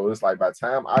there. So it's like by the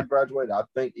time I graduated, I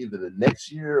think either the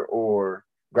next year or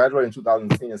graduated in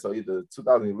 2010, so either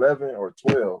 2011 or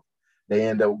 12, they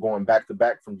end up going back to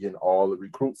back from getting all the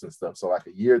recruits and stuff. So like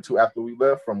a year or two after we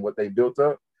left, from what they built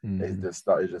up, it just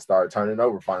started turning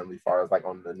over finally, as far as like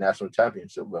on the national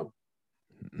championship level.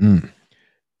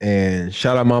 And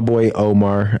shout out my boy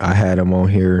Omar. I had him on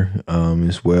here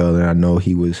as well, and I know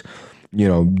he was,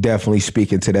 definitely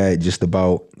speaking to that, just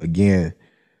about, again,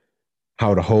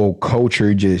 how the whole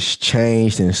culture just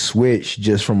changed and switched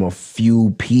just from a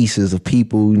few pieces of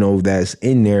people, that's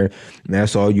in there. And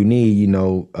that's all you need.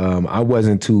 I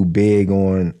wasn't too big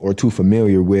on or too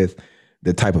familiar with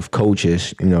the type of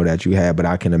coaches, that you had, but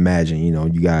I can imagine,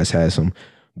 you guys had some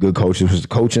good coaches. Was the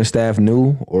coaching staff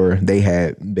new, or they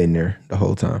had been there the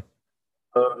whole time?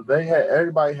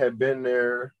 Everybody had been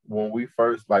there when we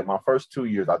first, like my first 2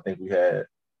 years. I think we had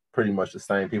pretty much the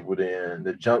same people. Then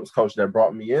the jumps coach that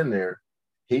brought me in there,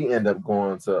 he ended up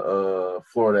going to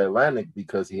Florida Atlantic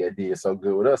because he had did so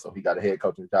good with us. So he got a head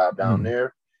coaching job down Mm.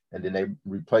 there, and then they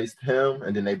replaced him,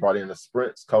 and then they brought in a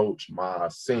sprints coach my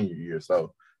senior year.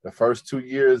 So the first 2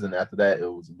 years, and after that,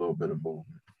 it was a little bit of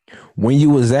movement. When you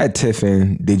was at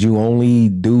Tiffin, did you only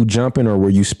do jumping, or were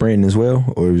you sprinting as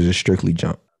well, or was it strictly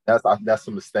jump? That's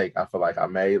a mistake I feel like I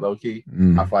made, low key. I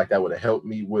Mm. feel like that would have helped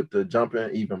me with the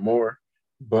jumping even more.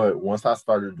 But once I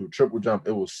started to do triple jump,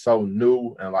 it was so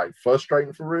new and like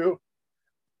frustrating for real.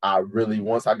 I really,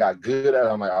 once I got good at it,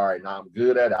 I'm like, all right, now I'm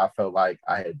good at it. I felt like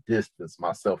I had distanced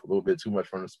myself a little bit too much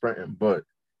from the sprinting, but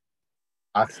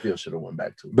I still should have went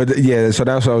back to it. But yeah, so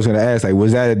that's what I was gonna ask. Like,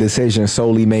 was that a decision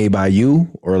solely made by you,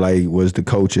 or like was the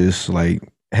coaches like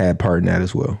had part in that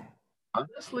as well?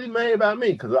 Honestly, made by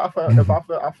me because I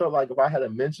felt like if I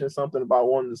had mentioned something about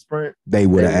wanting to sprint, They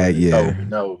would they have would had, have told yeah, me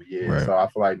no. Yeah, right. so I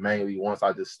feel like mainly once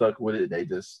I just stuck with it, they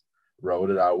just rolled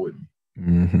it out with me.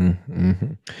 Mm-hmm,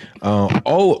 mm-hmm.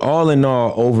 All in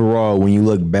all, overall, when you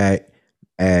look back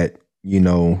at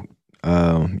your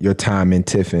time in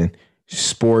Tiffin,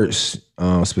 sports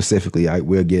specifically,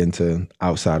 we'll get into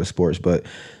outside of sports, but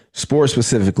sports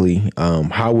specifically,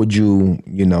 how would you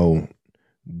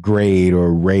grade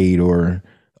or rate or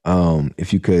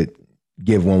if you could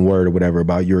give one word or whatever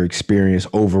about your experience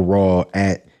overall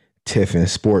at Tiffin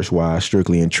sports wise,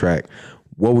 strictly in track,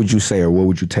 what would you say or what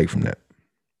would you take from that?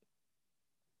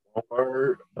 One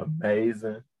word,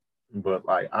 amazing. But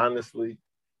like honestly,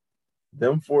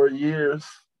 them 4 years,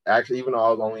 actually, even though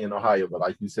I was only in Ohio, but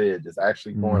like you said, just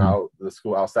actually going Mm-hmm. out to the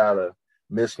school outside of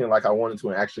Michigan like I wanted to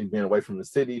and actually being away from the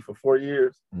city for 4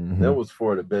 years, that Mm-hmm. was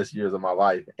four of the best years of my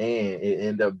life. And it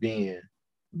ended up being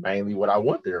mainly what I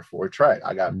went there for, track.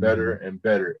 I got better Mm-hmm. and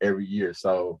better every year.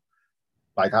 So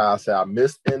like how I said, I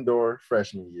missed indoor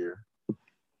freshman year,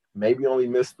 maybe only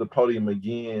missed the podium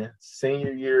again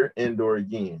senior year, indoor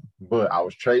again. But I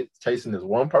was chasing this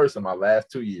one person my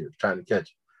last 2 years, trying to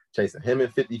catch him, chasing him in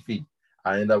 50 feet.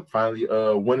 I ended up finally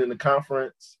winning the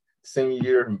conference senior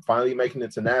year and finally making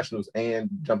it to nationals and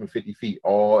jumping 50 feet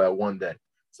all at one day.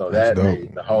 So That's that dope.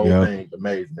 made the whole Yep. thing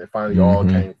amazing. It finally all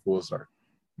Mm-hmm. came full circle.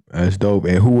 That's dope.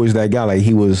 And who was that guy? Like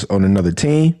he was on another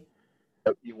team?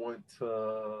 He went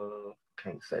to,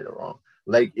 can't say the wrong,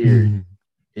 Lake Erie. Mm,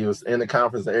 He was in the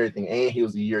conference and everything, and he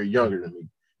was a year younger than me.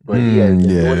 But he had been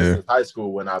doing it yeah. since high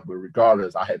school but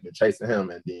regardless, I had been chasing him.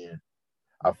 And then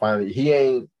I finally,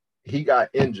 he got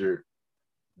injured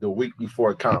the week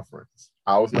before conference.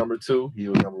 I was number two, he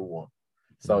was number one.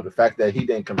 So the fact that he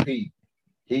didn't compete,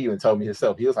 he even told me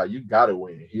himself, he was like, you got to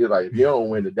win. He was like, if you don't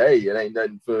win today, it ain't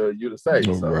nothing for you to say.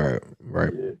 So, Right,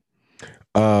 right. yeah.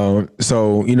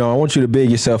 So I want you to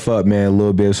big yourself up, man, a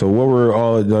little bit. So, what were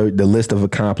all the list of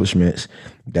accomplishments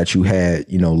that you had,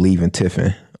 leaving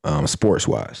Tiffin, sports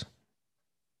wise?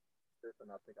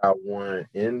 I think I won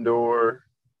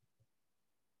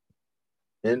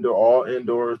all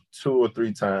indoor 2 or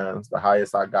 3 times. The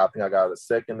highest I got, I think I got a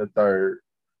second, a third.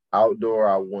 Outdoor,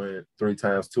 I went 3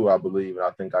 times too, I believe. And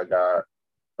I think I got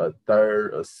a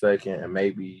third, a second,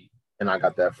 and I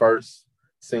got that first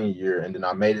senior year. And then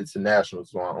I made it to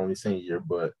nationals, so my only senior year,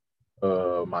 but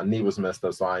my knee was messed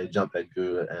up, so I ain't jumped that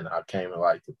good. And I came in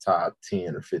like the top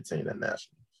 10 or 15 at nationals.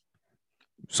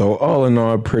 So, all in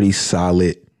all, pretty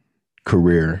solid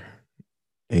career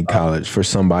in college for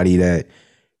somebody that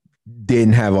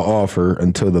didn't have an offer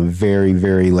until the very,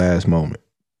 very last moment.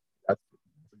 That's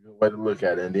a good way to look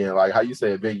at it. And then, like how you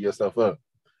say, big yourself up.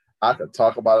 I could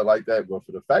talk about it like that, but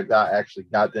for the fact that I actually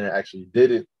got there and actually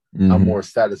did it, I'm more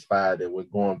satisfied than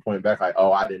with going point back like,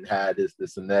 oh, I didn't have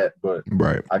this, and that. But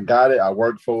Right. I got it, I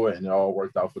worked for it, and it all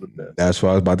worked out for the best. That's what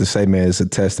I was about to say, man. It's a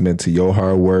testament to your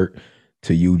hard work,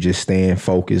 to you just staying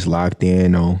focused, locked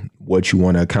in on what you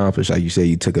want to accomplish. Like you said,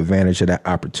 you took advantage of that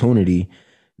opportunity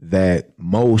that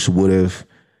most would have,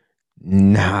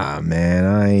 nah, man,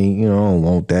 I ain't, I don't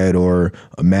want that. Or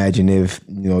imagine if,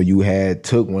 you had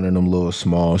took one of them little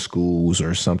small schools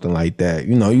or something like that.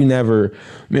 You never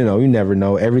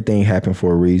know. Everything happened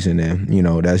for a reason.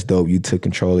 And, that's dope. You took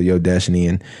control of your destiny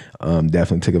and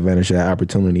definitely took advantage of that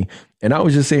opportunity. And I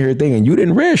was just sitting here thinking, you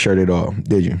didn't redshirt at all,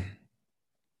 did you?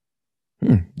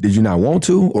 Did you not want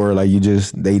to? Or like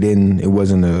it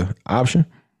wasn't an option?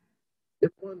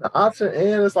 It wasn't an option,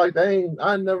 and it's like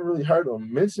I never really heard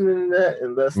them mentioning that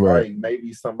unless Right. like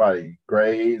maybe somebody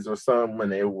grades or something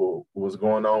when was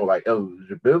going on like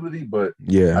eligibility, but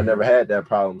Yeah. I never had that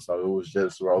problem, so it was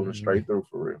just rolling straight through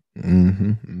for real.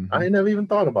 Mm-hmm. I ain't never even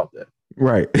thought about that.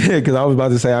 Right. Because I was about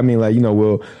to say, I mean, like,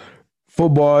 well,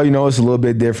 Football, it's a little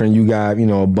bit different. You got,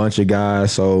 a bunch of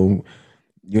guys. So,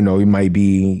 it might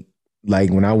be like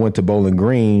when I went to Bowling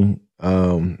Green,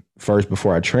 first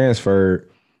before I transferred,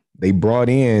 they brought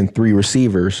in 3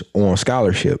 receivers on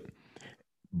scholarship,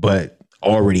 but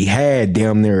already had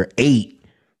damn near 8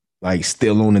 like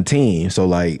still on the team. So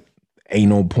like ain't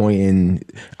no point in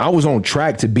I was on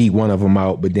track to beat one of them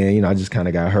out, but then, I just kind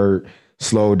of got hurt,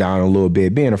 slowed down a little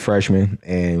bit being a freshman,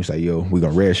 and it was like, yo, we're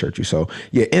gonna redshirt you. So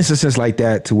yeah, instances like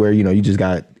that to where, you just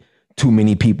got too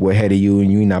many people ahead of you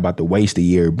and you're not about to waste a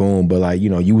year, boom. But like,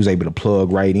 you was able to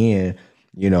plug right in,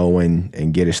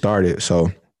 and get it started.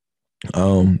 So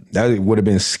that would have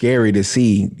been scary to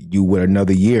see you with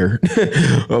another year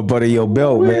up under your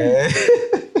belt, man.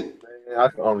 I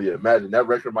can only imagine that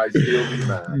record might still be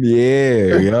mine.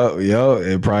 Yeah, yep.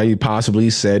 It probably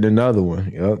possibly said another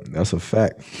one. Yep, that's a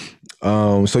fact.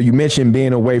 So you mentioned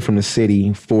being away from the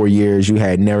city 4 years. You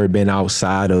had never been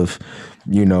outside of,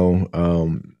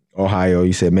 Ohio.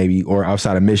 You said maybe, or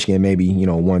outside of Michigan, maybe,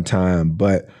 one time.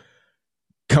 But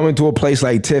coming to a place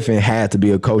like Tiffin had to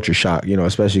be a culture shock,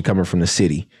 especially coming from the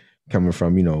city, coming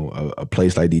from, a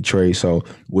place like Detroit. So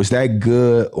was that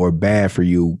good or bad for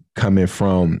you coming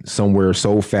from somewhere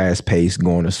so fast paced,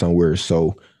 going to somewhere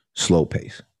so slow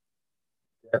paced?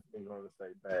 Definitely going to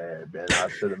say bad, man. I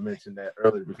should have mentioned that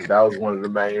earlier because that was one of the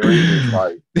main reasons.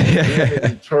 Like being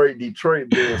in Detroit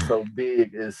being so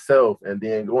big itself, and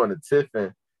then going to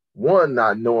Tiffin, one,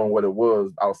 not knowing what it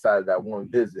was outside of that one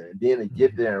visit, and then to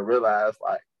get there and realize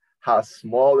like how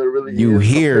small it really you is.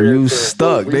 You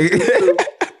stuck.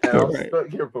 And I'm stuck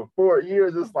here for 4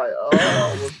 years. It's like,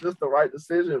 was this the right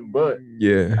decision? But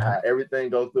yeah, everything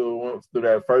goes through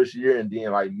that first year, and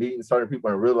then like meeting certain people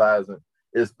and realizing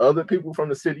it's other people from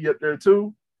the city up there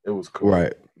too. It was cool.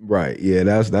 Right. Yeah,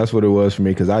 that's what it was for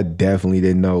me because I definitely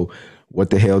didn't know what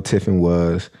the hell Tiffin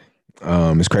was.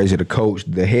 It's crazy.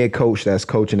 The head coach that's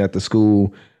coaching at the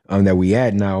school that we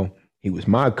at now, he was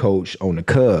my coach on the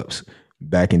Cubs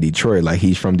back in Detroit. Like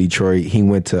he's from Detroit. He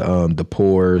went to the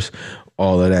Poors,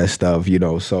 all of that stuff,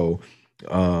 So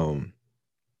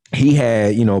he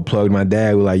had, plugged my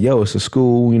dad. We're like, yo, it's a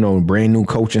school, brand new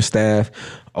coaching staff.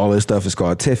 All this stuff is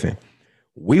called Tiffin.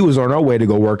 We was on our way to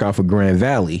go work out for Grand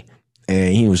Valley.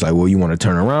 And he was like, well, you want to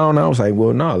turn around? I was like,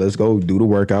 well, no, let's go do the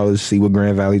workout. Let's see what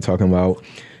Grand Valley talking about.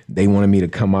 They wanted me to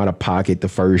come out of pocket the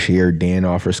first year, then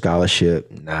offer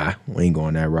scholarship. Nah, we ain't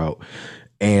going that route.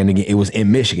 And again, it was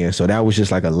in Michigan. So that was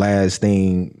just like a last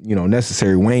thing,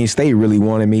 necessary. Wayne State really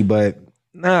wanted me, but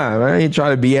nah, I ain't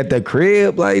trying to be at the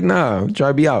crib. Like, nah, I'm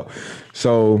trying to be out.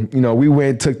 So, we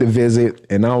went, took the visit,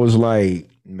 and I was like,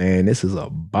 man, this is a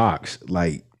box.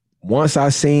 Like, once I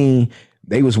seen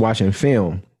they was watching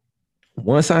film,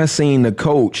 once I seen the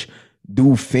coach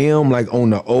do film like on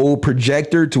the old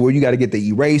projector to where you got to get the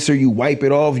eraser, you wipe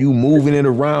it off, you moving it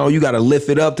around, you got to lift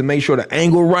it up to make sure the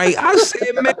angle right. I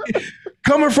said, man,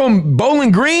 coming from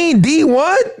Bowling Green,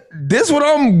 D1, this what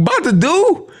I'm about to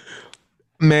do?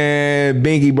 Man,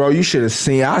 Binky, bro, you should have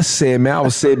seen. I said, man, I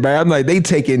was sitting back. I'm like, they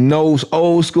taking notes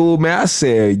old school, man. I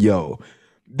said, yo,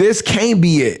 this can't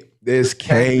be it. This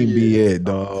can't be it,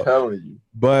 dog. I'm telling you.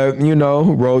 But,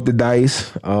 rolled the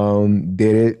dice,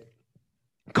 did it.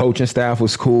 Coaching staff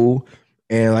was cool.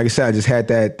 And like I said, I just had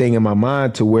that thing in my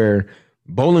mind to where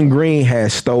Bowling Green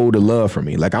had stole the love from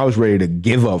me. Like I was ready to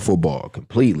give up football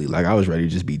completely. Like I was ready to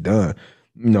just be done.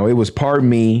 It was part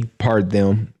me, part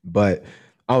them. But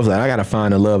I was like, I got to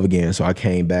find the love again. So I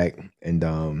came back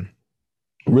and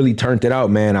really turned it out,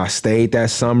 man. I stayed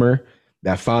that summer,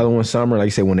 that following summer. Like I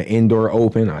said, when the indoor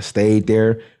opened, I stayed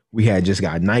there. We had just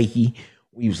got Nike.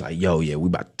 We was like, yo, yeah, we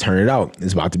about to turn it out.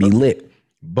 It's about to be lit.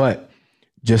 But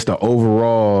just the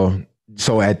overall,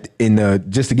 so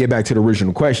just to get back to the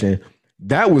original question,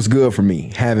 that was good for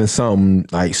me, having something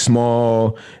like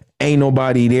small, ain't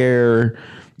nobody there,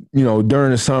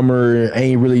 during the summer,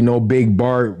 ain't really no big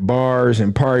bars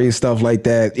and parties, stuff like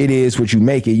that. It is what you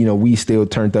make it. We still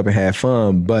turned up and had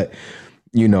fun, but,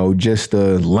 just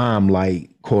the limelight,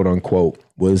 quote unquote,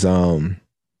 was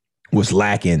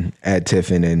lacking at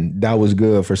Tiffin, and that was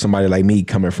good for somebody like me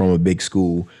coming from a big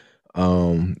school.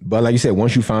 But like you said,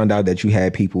 once you found out that you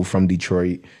had people from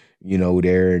Detroit,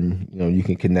 there, and you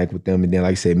can connect with them, and then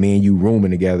like I said, me and you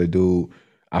rooming together, dude.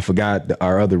 I forgot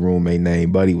our other roommate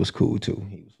name, Buddy was cool too.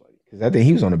 He was like, because I think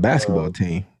he was on the basketball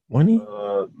team, wasn't he?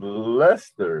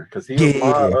 Lester, because he was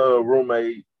my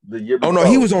roommate the year before. Oh no,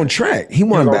 he was on track. He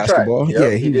won basketball. Yep,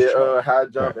 yeah, he did high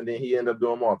jump, and then he ended up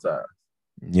doing multi.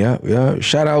 Yeah.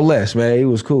 Shout out Les, man. He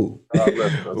was cool.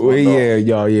 Well, yeah,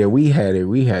 y'all. Yeah, we had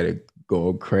it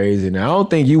going crazy. Now I don't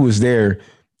think you was there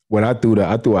when I threw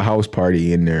a house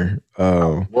party in there.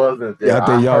 Wasn't there? Yeah, I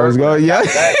think y'all was going. Yeah,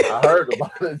 I heard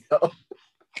about it though.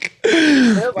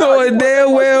 No, and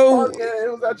damn well.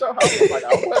 It was at your house. Like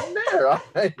I wasn't there. I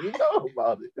didn't know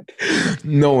about it.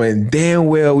 Knowing damn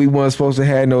well we weren't supposed to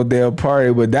have no damn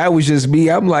party, but that was just me.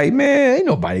 I'm like, man, ain't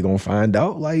nobody gonna find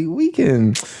out. Like we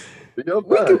can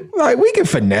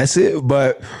finesse it,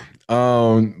 but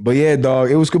yeah,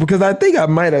 dog, it was cool because I think I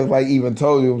might have like even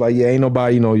told you like, yeah, ain't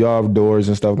nobody, y'all doors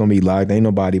and stuff gonna be locked. Ain't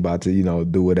nobody about to,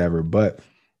 do whatever. But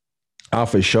I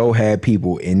for sure had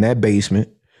people in that basement,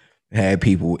 had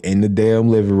people in the damn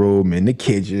living room, in the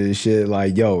kitchen and shit.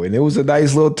 Like, yo, and it was a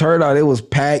nice little turnout. It was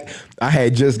packed. I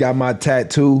had just got my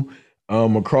tattoo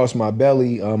across my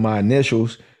belly, my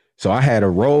initials. So I had a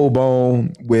robe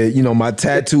on with, my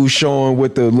tattoo showing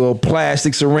with the little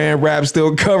plastic saran wrap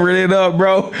still covering it up,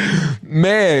 bro.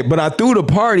 Man, but I threw the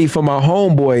party for my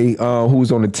homeboy who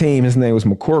was on the team. His name was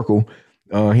McCorkle.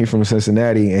 He from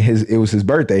Cincinnati, and it was his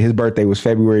birthday. His birthday was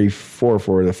February 4th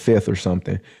or the 5th or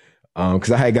something.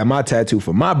 Because I had got my tattoo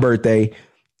for my birthday,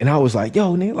 and I was like,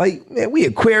 yo, man, we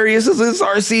Aquarius. This is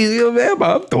our season, man.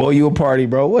 I'm throwing you a party,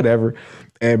 bro, whatever.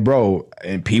 And bro,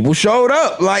 and people showed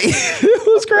up. Like, it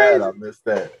was crazy. I missed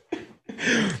that.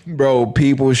 Bro,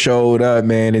 people showed up,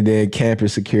 man, and then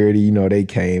campus security, they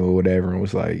came or whatever, and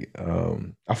was like,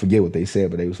 I forget what they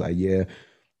said, but they was like, yeah,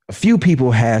 a few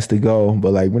people has to go,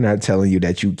 but like we're not telling you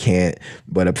that you can't,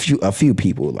 but a few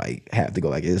people like have to go.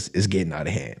 Like it's getting out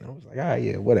of hand. I was like, all right,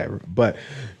 yeah, whatever. But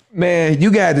man, you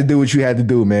got to do what you had to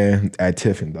do, man, at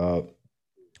Tiffin, dog.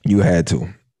 You had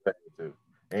to.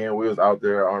 And we was out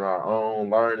there on our own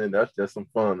learning. That's just some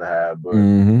fun to have, but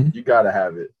you gotta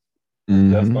have it.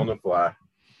 Just on the fly.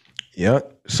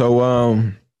 Yep.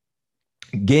 So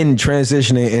getting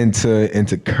transitioning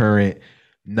into current.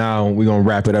 Now we're gonna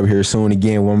wrap it up here soon.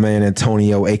 Again, one man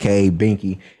Antonio, aka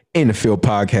Binky, in the Field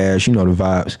Podcast. You know the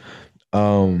vibes.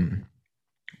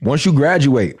 Once you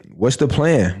graduate, what's the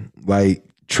plan? Like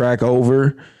track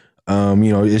over.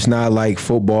 It's not like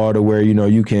football to where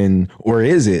you can, or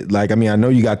is it? Like, I mean, I know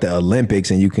you got the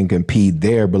Olympics and you can compete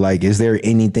there, but like, is there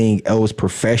anything else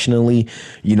professionally?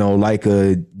 Like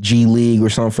a G League or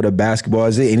something for the basketball?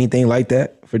 Is it anything like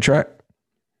that for track?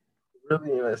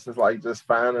 Really, it's just like just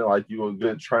finding like you a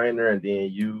good trainer and then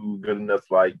you good enough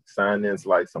to like sign into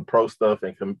like some pro stuff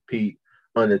and compete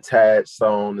unattached, so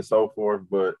on and so forth.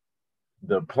 But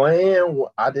the plan,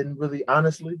 I didn't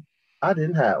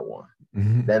have one.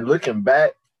 Then looking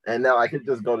back, and now like it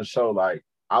just go to show like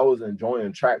I was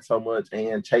enjoying track so much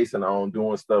and chasing on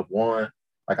doing stuff. One,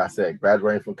 like I said,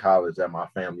 graduating from college that my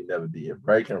family never did,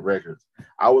 breaking records.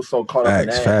 I was so caught up in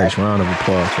that. Facts. Round of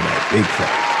applause for that. Big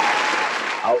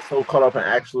fact. I was so caught up in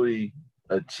actually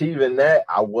achieving that,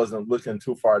 I wasn't looking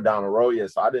too far down the road yet.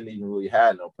 So I didn't even really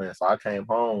have no plan. So I came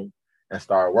home and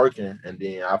started working. And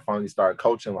then I finally started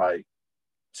coaching like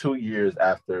 2 years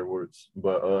afterwards.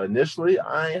 But initially,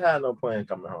 I ain't had no plan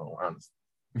coming home, honestly.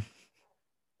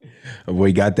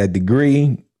 We got that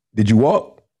degree. Did you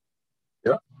walk?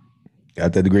 Yep.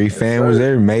 Got that degree. Yes, fan was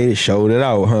there, made it, showed it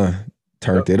out, huh?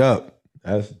 Turned it up.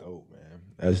 That's dope, man.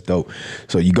 That's dope.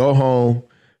 So you go home.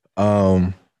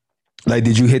 Like,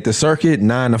 did you hit the circuit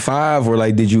 9 to 5, or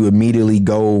like, did you immediately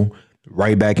go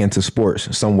right back into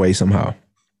sports some way, somehow?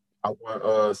 I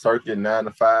went circuit 9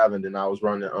 to 5, and then I was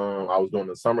running. I was doing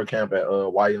the summer camp at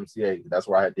YMCA. That's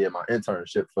where I did my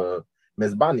internship for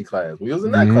Miss Bonnie class. We was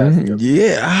in that class together.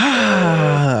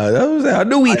 Yeah, that was. I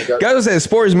knew we. Guys said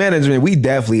sports management. We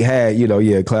definitely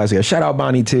had, class here. Shout out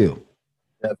Bonnie too.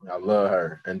 Definitely, I love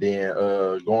her. And then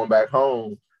going back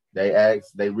home,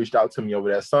 they reached out to me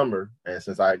over that summer, and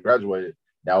since I graduated,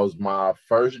 that was my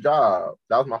first job.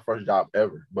 That was my first job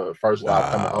ever. But first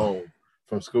job coming home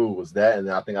from school was that, and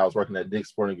then I think I was working at Dick's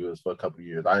Sporting Goods for a couple of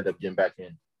years. I ended up getting back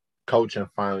in coaching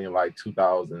finally in like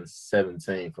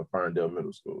 2017 for Ferndale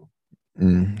Middle School.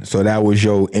 So that was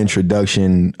your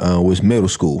introduction, was middle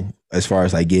school, as far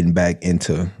as like getting back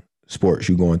into sports.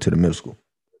 You going to the middle school?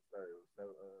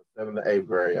 7th to 8th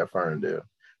grade at Ferndale.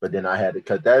 But then I had to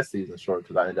cut that season short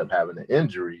because I ended up having an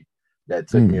injury that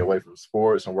took me away from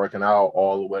sports and working out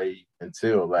all the way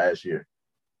until last year.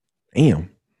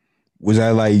 Damn. Was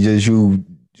that like just you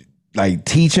like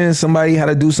teaching somebody how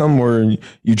to do something, or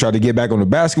you tried to get back on the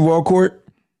basketball court?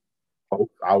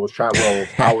 I was trying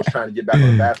to get back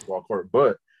on the basketball court,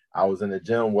 but I was in the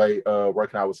gym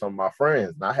working out with some of my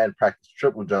friends, and I hadn't practiced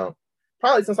triple jump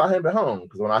probably since I hadn't been home.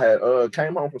 Because when I had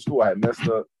came home from school, I had messed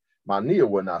up my knee or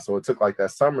whatnot, so it took like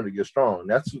that summer to get strong.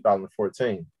 That's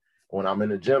 2014. When I'm in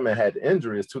the gym and had the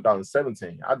injury, it's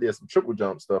 2017. I did some triple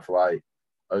jump stuff like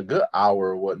a good hour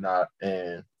or whatnot,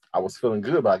 and I was feeling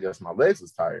good, but I guess my legs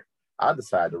was tired. I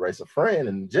decided to race a friend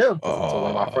in the gym to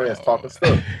one of my friends talking Oh.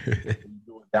 stuff.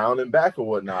 Down and back or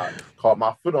whatnot, caught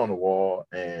my foot on the wall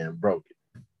and broke it.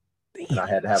 And I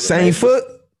had to have a Same major.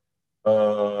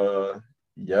 foot?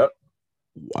 Yep.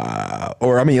 Wow.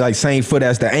 Or I mean, like same foot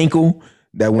as the ankle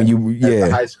that when you, As the yeah,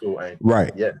 high school ankle.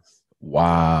 right. Yes.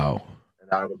 Wow. And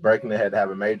I was breaking it, had to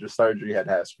have a major surgery, had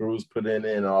to have screws put in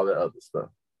it and all that other stuff.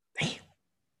 Damn.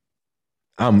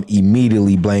 I'm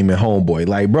immediately blaming homeboy.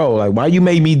 Like, bro, like, why you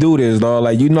made me do this, dog?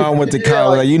 Like, you know, I went to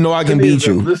college. Like, you know, I can beat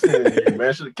you. Listening to you,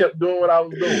 man. Should have kept doing what I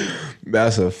was doing.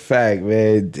 That's a fact,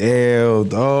 man. Damn,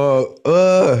 dog.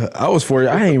 I was for it.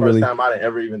 I ain't really. First time I didn't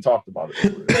ever even talked about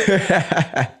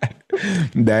it.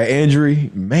 That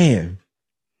injury, man.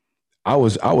 I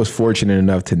was fortunate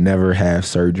enough to never have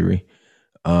surgery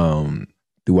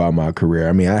throughout my career.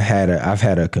 I mean, I've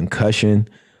had a concussion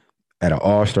at an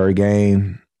All-Star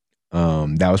game.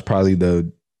 That was probably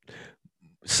the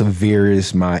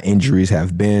severest my injuries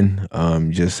have been.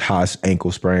 Just hot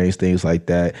ankle sprains, things like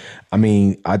that. I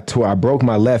mean, I broke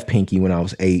my left pinky when I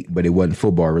was 8, but it wasn't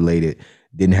football related.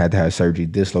 Didn't have to have surgery.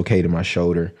 Dislocated my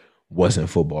shoulder. Wasn't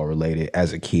football related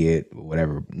as a kid,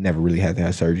 whatever. Never really had to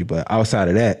have surgery. But outside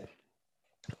of that,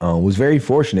 was very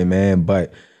fortunate, man.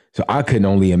 But so I couldn't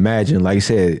only imagine, like I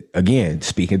said, again,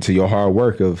 speaking to your hard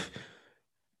work of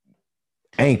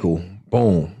ankle,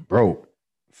 boom, broke,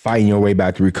 fighting your way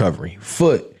back to recovery.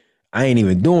 Foot, I ain't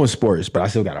even doing sports, but I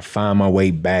still got to find my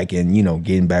way back and,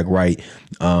 getting back right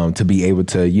to be able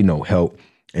to, help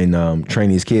and train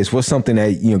these kids. What's something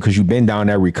that, because you've been down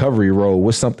that recovery road,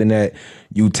 what's something that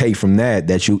you take from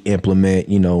that you implement,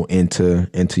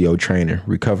 into your training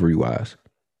recovery wise?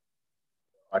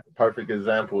 Like a perfect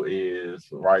example is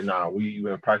right now we've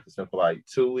been practicing for like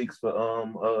 2 weeks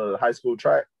for high school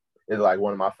track. It's like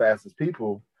one of my fastest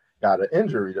people got an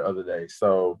injury the other day.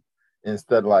 So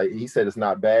instead of like he said it's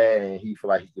not bad and he feel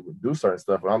like he could do certain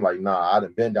stuff, and I'm like, nah, I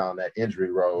done been down that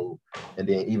injury road, and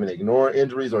then even ignoring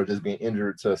injuries or just being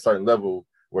injured to a certain level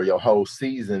where your whole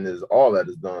season is all that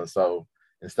is done. So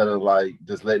instead of like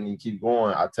just letting you keep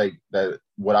going, I take that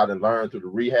what I done learned through the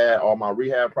rehab, all my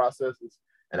rehab processes,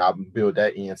 and I build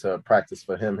that into practice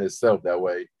for him himself. That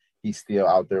way he's still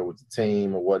out there with the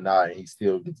team or whatnot, and he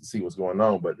still gets to see what's going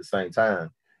on. But at the same time,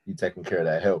 you taking care of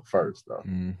that health first, though.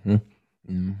 Mm-hmm.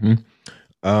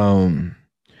 Mm-hmm.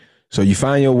 So you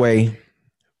find your way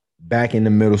back in the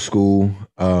middle school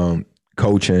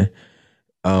coaching.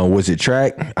 Was it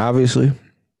track, obviously?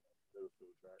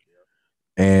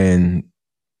 And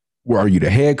are you the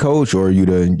head coach or are you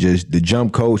the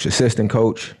jump coach, assistant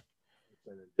coach?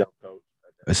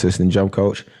 Assistant jump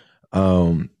coach.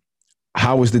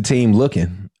 How was the team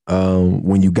looking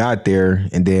when you got there,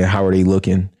 and then how are they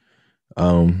looking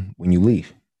when you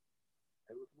leave?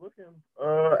 It was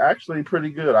looking actually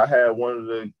pretty good.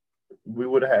 We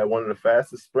would have had one of the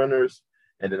fastest sprinters,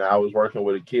 and then I was working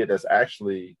with a kid that's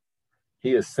actually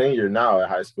he is senior now at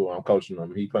high school. I'm coaching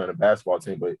him. He playing a basketball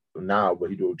team, but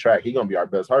he do a track. He gonna be our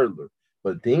best hurdler.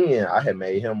 But then I had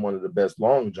made him one of the best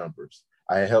long jumpers.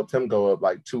 I had helped him go up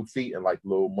like 2 feet in like the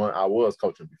little month I was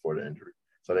coaching before the injury.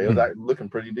 So they was looking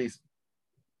pretty decent.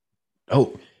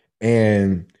 Oh,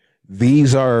 and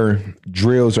these are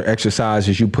drills or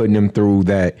exercises you putting them through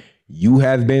that you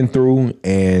have been through,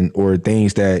 and or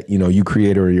things that you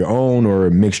created on your own, or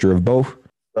a mixture of both.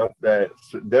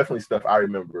 Definitely stuff I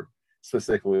remember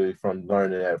specifically from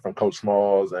learning that from Coach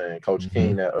Smalls and Coach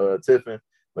King at Tiffin.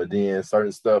 But then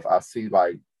certain stuff I see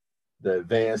like the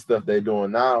advanced stuff they're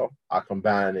doing now, I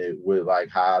combine it with like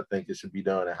how I think it should be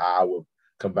done and how I would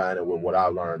combine it with what I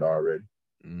learned already.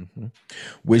 Mm-hmm.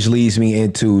 Which leads me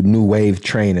into New Wave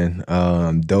Training.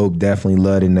 Dope, definitely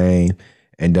love the name,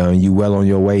 and you well on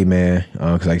your way, man.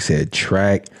 Because like I said,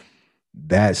 track,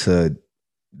 that's a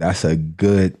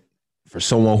good, for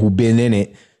someone who been in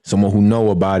it, someone who know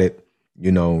about it.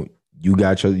 You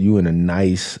got you in a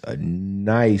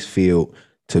nice field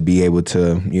to be able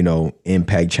to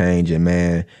impact change, and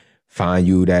man, find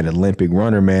you that Olympic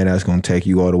runner, man, that's gonna take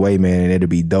you all the way, man, and it'll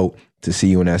be dope to see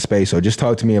you in that space. So just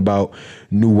talk to me about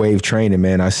New Wave Training,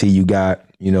 man. I see you got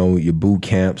your boot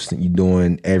camps, you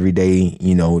doing every day,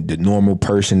 the normal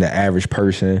person, the average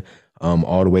person,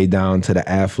 all the way down to the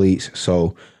athletes.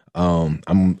 So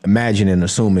I'm imagining and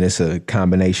assuming it's a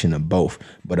combination of both.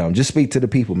 But just speak to the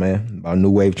people, man, about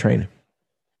New Wave Training.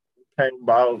 Came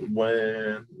about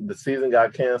when the season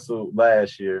got canceled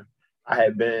last year.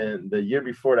 The year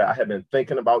before that, I had been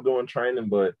thinking about doing training,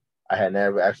 but I had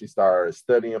never actually started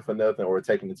studying for nothing or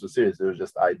taking it too serious. It was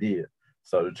just the idea.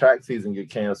 So the track season get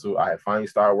canceled. I had finally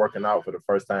started working out for the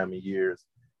first time in years.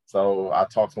 So I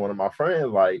talked to one of my friends,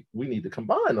 like, we need to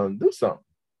combine and do something.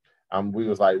 We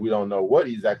was like, we don't know what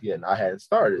exactly yet, and I hadn't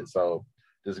started. So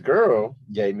this girl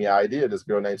gave me an idea. This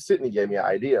girl named Sydney gave me an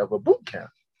idea of a boot camp.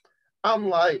 I'm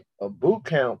like, a boot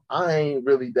camp, I ain't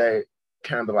really that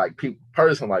kind of like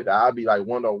person like that. I'd be like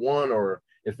 101, or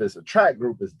if it's a track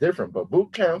group, it's different. But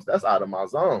boot camps, that's out of my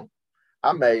zone.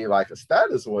 I made like a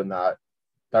status or whatnot.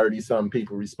 30-some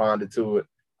people responded to it.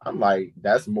 I'm like,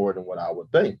 that's more than what I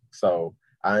would think. So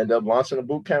I ended up launching a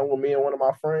boot camp with me and one of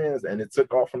my friends, and it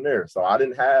took off from there. So I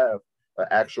didn't have an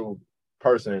actual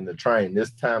person in the train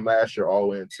this time last year all the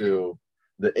way until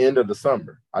the end of the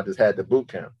summer. I just had the boot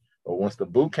camp. But once the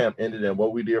boot camp ended and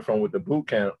what we did from with the boot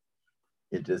camp,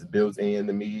 it just builds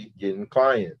into me getting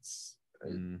clients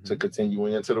to continue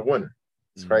into the winter.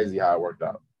 It's crazy how it worked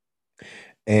out.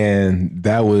 And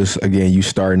that was, again, you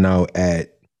starting out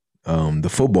at the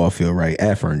football field, right?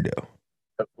 At Ferndale.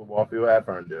 The football field at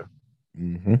Ferndale.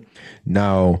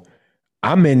 Now,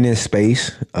 I'm in this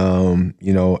space.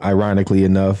 Ironically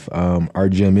enough, our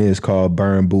gym is called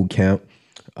Burn Boot Camp.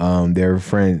 They're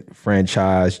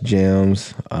franchise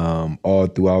gyms all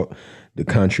throughout the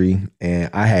country, and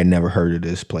I had never heard of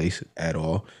this place at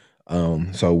all.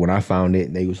 So when I found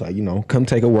it, they was like, come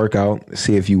take a workout,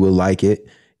 see if you will like it.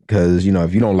 Because,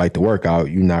 if you don't like the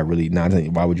workout, you're not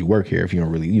why would you work here if you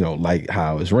don't really, like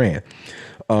how it's ran?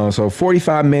 So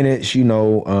 45 minutes,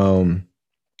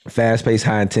 fast-paced,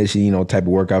 high-intensity, type of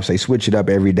workouts. They switch it up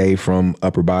every day from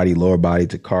upper body, lower body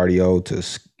to cardio to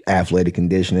athletic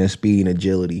conditioning, speed and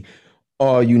agility,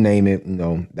 all you name it.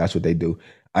 That's what they do.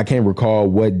 I can't recall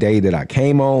what day that I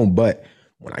came on, but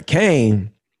when I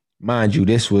came, mind you,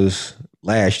 this was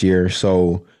last year.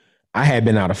 So I had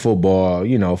been out of football,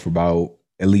 for about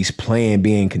at least playing,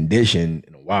 being conditioned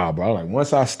in a while, bro. Like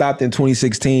once I stopped in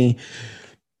 2016,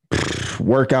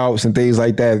 workouts and things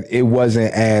like that, it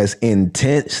wasn't as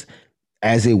intense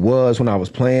as it was when I was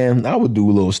playing. I would do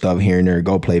a little stuff here and there,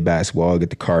 go play basketball,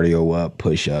 get the cardio up,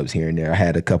 push-ups here and there. I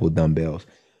had a couple dumbbells.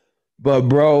 But,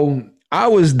 bro, I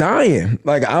was dying.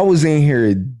 Like, I was in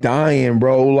here dying,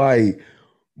 bro. Like,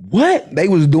 what? They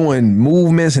was doing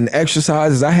movements and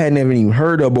exercises I hadn't even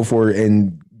heard of before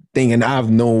and thinking I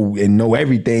know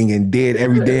everything and did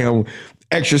every damn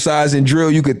exercise and drill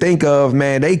you could think of.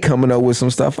 Man, they coming up with some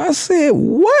stuff. I said,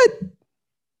 what?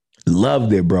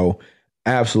 Loved it, bro.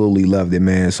 Absolutely loved it,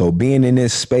 man. So being in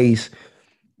this space,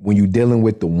 when you're dealing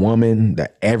with the woman,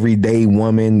 the everyday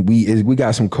woman, we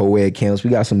got some co-ed camps, we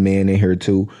got some men in here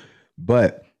too.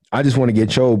 But I just want to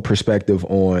get your perspective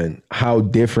on how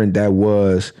different that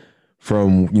was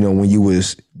from, when you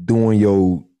was doing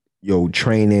your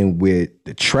training with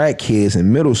the track kids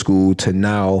in middle school to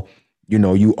now,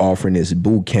 you offering this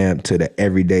boot camp to the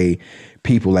everyday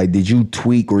people. Like, did you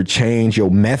tweak or change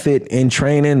your method in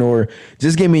training, or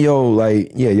just give me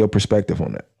your perspective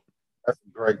on that? That's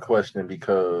a great question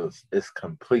because it's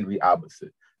completely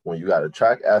opposite. When you got a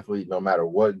track athlete, no matter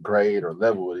what grade or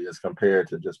level it is compared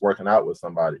to just working out with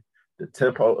somebody, the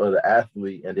tempo of the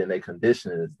athlete and then their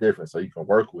conditioning is different. So you can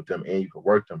work with them and you can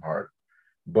work them harder.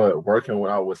 But working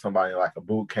out with somebody like a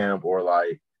boot camp or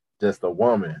like just a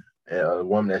woman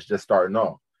that's just starting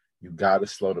off, you got to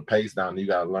slow the pace down. You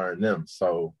got to learn them.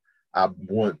 So I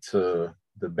went to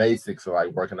the basics of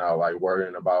like working out, like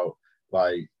worrying about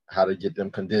like how to get them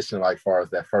conditioned, like far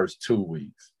as that first 2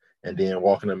 weeks, and then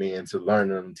walking them into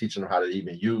learning them, teaching them how to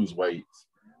even use weights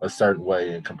a certain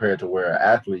way. And compared to where an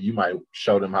athlete, you might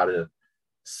show them how to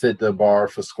sit the bar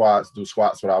for squats, do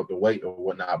squats without the weight or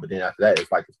whatnot. But then after that,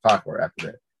 it's like it's clockwork after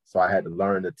that. So I had to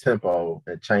learn the tempo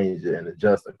and change it and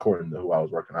adjust according to who I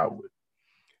was working out with.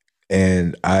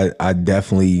 And I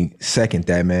definitely second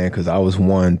that, man, because I was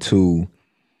one to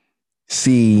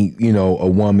see, a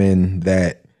woman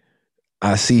that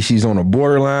I see she's on a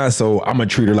borderline, so I'm going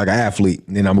to treat her like an athlete,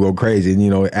 and then I'm going to go crazy.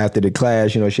 And, after the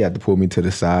class, she had to pull me to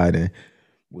the side and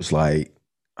was like,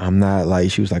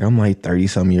 she was like, I'm like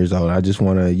 30-some years old. I just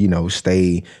want to,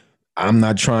 stay. I'm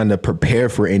not trying to prepare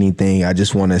for anything. I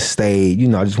just want to stay,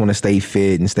 I just want to stay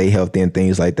fit and stay healthy and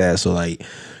things like that. So like,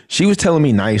 she was telling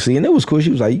me nicely and it was cool. She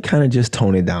was like, you kind of just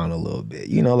tone it down a little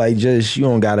bit, like just, you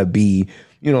don't got to be,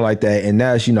 like that. And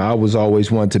that's, I was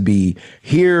always want to be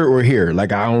here or here.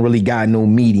 Like, I don't really got no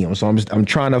medium. So I'm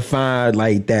trying to find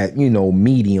like that,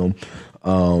 medium.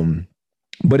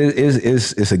 But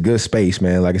it's a good space,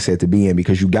 man, like I said, to be in,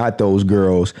 because you got those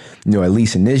girls, at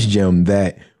least in this gym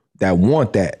that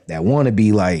want to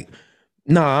be like,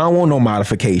 nah, I don't want no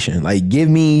modification. Like, give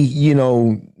me,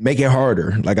 make it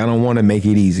harder. Like, I don't want to make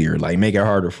it easier. Like, make it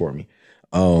harder for me.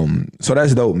 So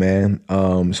that's dope, man.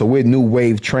 So with New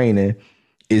Wave Training,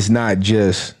 it's not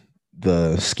just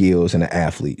the skills and the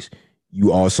athletes.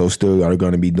 You also still are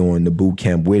going to be doing the boot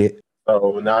camp with it.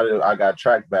 So now that I got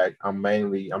track back, I'm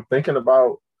thinking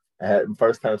about. I had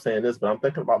first time saying this, but I'm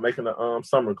thinking about making a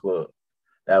summer club.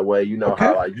 That way, you know Okay.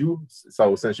 how like you.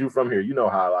 So since you from here, you know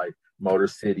how like Motor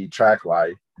City track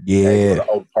life. They go Yeah. to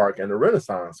Oak Park and the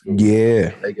Renaissance School.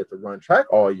 Yeah. They get to run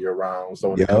track all year round. So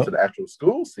when it comes to Yep. the actual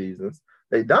school seasons,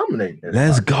 they dominate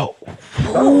Let's everybody. go.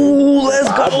 So Ooh, let's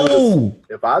go.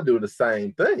 if I do the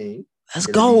same thing, Let's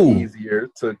it'll be go. easier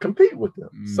to compete with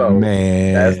them. So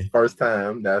that's the Man. first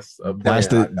time. That's a plan I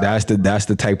got. That's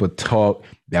the type of talk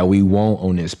that we want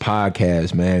on this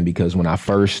podcast, man. Because when I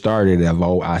first started,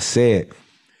 I said,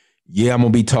 yeah, I'm gonna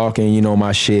be talking,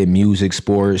 my shit, music,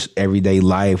 sports, everyday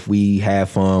life. We have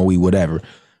fun, we whatever.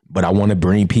 But I want to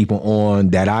bring people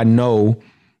on that I know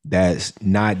that's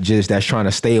not just that's trying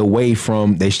to stay away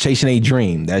from that's chasing a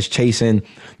dream, that's chasing,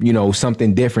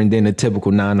 something different than the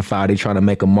typical 9 to 5. They trying to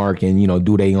make a mark and,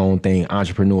 do their own thing,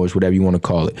 entrepreneurs, whatever you want to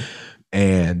call it.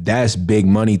 And that's big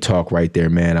money talk right there,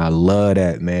 man. I love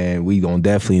that, man. We gonna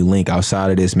definitely link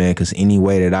outside of this, man, because any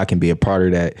way that I can be a part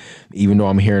of that, even though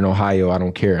I'm here in Ohio, I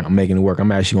don't care. I'm making it work.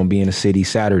 I'm actually gonna be in the city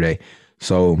Saturday.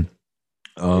 So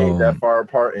Ain't that far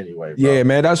apart anyway, bro. yeah,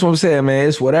 man, that's what I'm saying, man.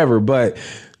 It's whatever, but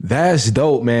that's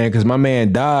dope, man. Because my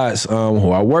man Dodds,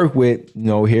 who I work with,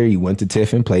 here he went to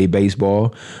Tiffin, played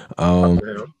baseball.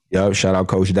 Yep, shout out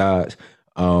Coach Dodds.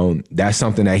 That's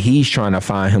something that he's trying to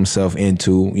find himself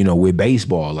into, with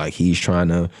baseball. Like he's trying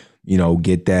to,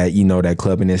 get that, that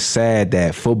club. And it's sad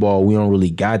that football, we don't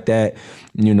really got that.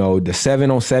 The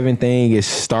 7-on-7 thing is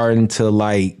starting to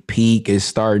like peak.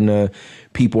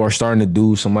 People are starting to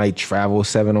do some like travel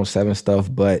 7-on-7 stuff,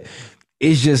 but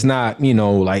it's just not,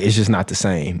 it's just not the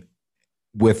same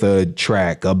with a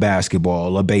track, a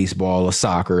basketball, a baseball, a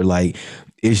soccer. Like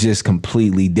it's just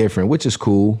completely different, which is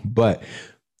cool. But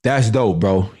that's dope,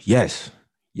 bro. Yes.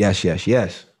 Yes, yes,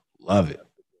 yes. Love it.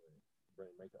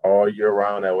 All year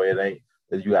round. That way it ain't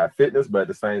that you got fitness, but at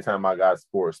the same time I got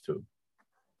sports too.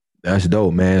 That's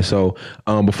dope, man. So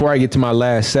before I get to my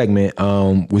last segment,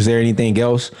 was there anything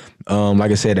else,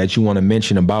 like I said, that you want to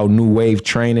mention about New Wave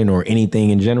training or anything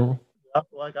in general? I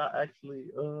feel like I actually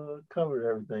covered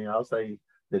everything. I'll say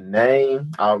the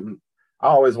name. I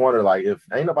always wonder like if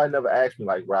ain't nobody never asked me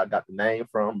like where I got the name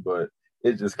from, but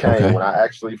it just came when I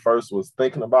actually first was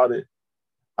thinking about it.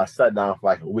 I sat down for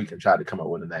like a week and tried to come up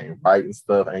with a name, writing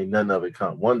stuff. Ain't none of it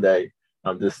come. One day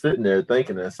I'm just sitting there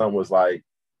thinking, and someone was like,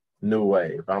 New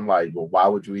Wave. I'm like, well, why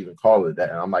would you even call it that?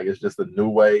 And I'm like, it's just a new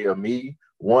way of me.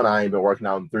 One, I ain't been working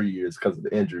out in 3 years because of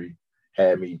the injury.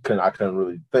 Had me I couldn't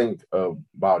really think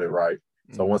about it right.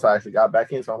 So once I actually got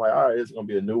back in, so I'm like, all right, it's gonna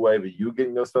be a new wave of you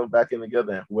getting yourself back in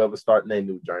together, and whoever starting their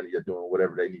new journey, you're doing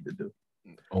whatever they need to do.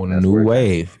 On a new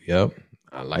wave. Yep.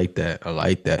 I like that.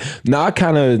 Now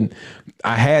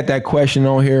I had that question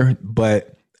on here,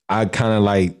 but I kind of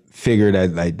like figured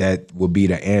that like that would be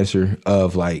the answer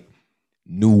of like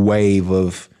new wave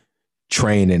of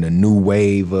training, a new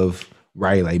wave of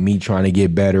right, like me trying to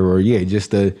get better, or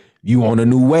just you on a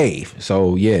new wave.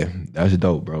 So yeah, that's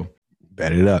dope, bro.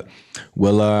 Bet it up.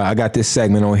 Well, I got this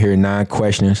segment on here, 9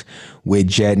 questions with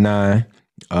Jet 9.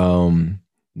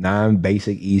 9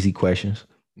 basic, easy questions.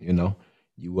 You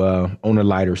on the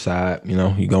lighter side,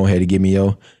 you go ahead and give me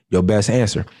your best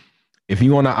answer. If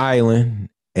you on an island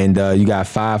and you got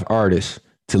 5 artists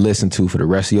to listen to for the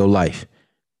rest of your life,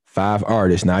 5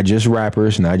 artists, not just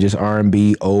rappers, not just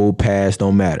R&B, old, past,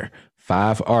 don't matter.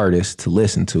 5 artists to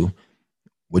listen to.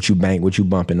 What you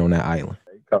bumping on that island?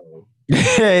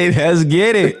 Hey, let's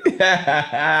get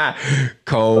it.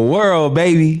 Cold World,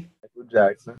 baby. Michael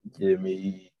Jackson. Give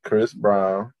me Chris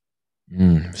Brown.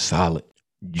 Solid.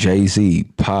 Jay-Z,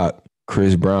 Pop,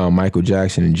 Chris Brown, Michael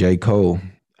Jackson, and J. Cole.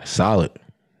 Solid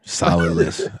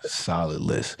list. Solid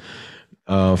list.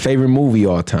 Favorite movie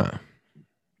all time?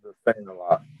 The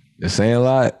Sandlot. The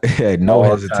Sandlot? No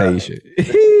all hesitation.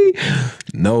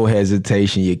 No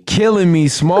hesitation. You're killing me,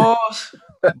 Smalls.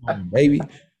 Come on, baby.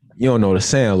 You don't know The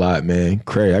Sandlot, man.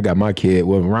 Crazy. I got my kid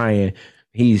with Ryan.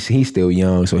 He's still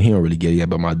young, so he don't really get it yet.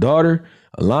 But my daughter,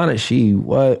 Alana,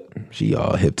 she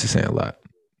all hip to Sandlot.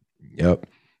 Yep.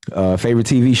 Favorite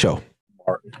TV show?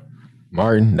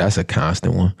 Martin. That's a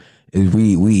constant one.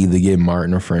 We either get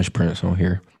Martin or Fresh Prince on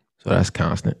here, so that's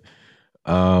constant.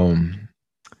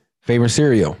 Favorite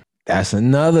cereal? That's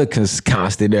another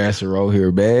constant answer right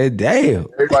here, man. Damn.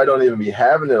 Everybody don't even be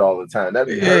having it all the time.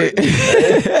 That'd be hurting.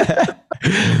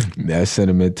 That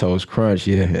Cinnamon Toast Crunch,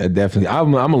 yeah, definitely.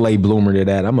 I'm a late bloomer to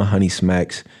that. I'm a Honey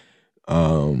Smacks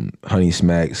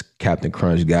Captain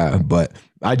Crunch guy, but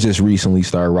I just recently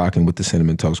started rocking with the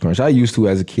Cinnamon Toast Crunch. I used to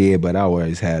as a kid, but I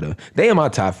always had they in my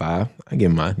top 5. They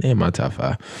in my top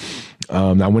 5.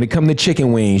 Now, when it comes to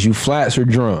chicken wings, you flats or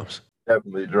drums?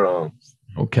 Definitely drums.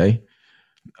 Okay.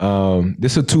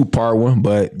 This is a 2-part one,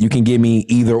 but you can give me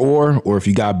either or if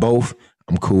you got both,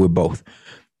 I'm cool with both.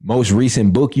 Most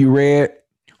recent book you read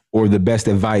or the best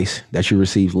advice that you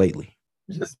received lately?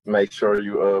 Just make sure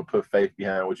you put faith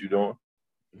behind what you're doing.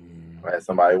 I had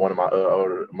somebody, one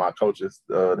of my coaches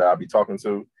that I'll be talking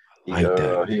to.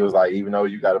 He was like, even though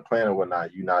you got a plan and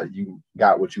whatnot, you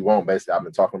got what you want. Basically, I've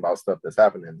been talking about stuff that's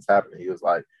happening. It's happening. He was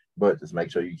like, but just make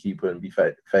sure you keep putting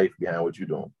faith behind what you're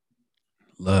doing.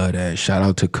 Love that. Shout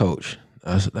out to Coach.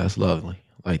 That's lovely.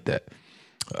 Like that.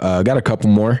 Got a couple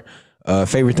more.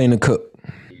 Favorite thing to cook?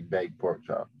 He baked pork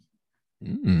chops.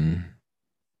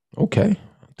 Okay.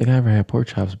 I think I ever had pork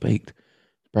chops baked.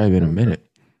 It's probably been a minute.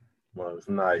 Well, it's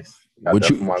nice.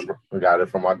 Got it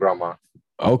from my grandma.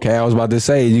 Okay, I was about to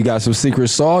say, you got some secret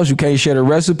sauce. You can't share the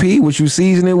recipe. What you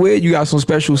season it with? You got some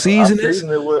special seasonings? I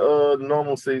season it with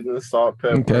normal seasoning, salt,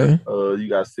 pepper. Okay. You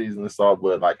got seasoning salt,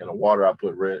 but like in the water, I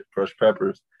put red crushed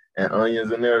peppers and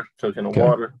onions in there, cook in the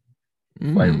water.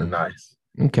 Flavor nice.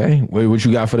 Okay. What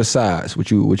you got for the sides?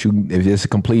 What you if it's a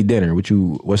complete dinner,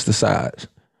 what's the sides?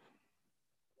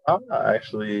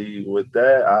 Actually, with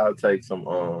that, I'll take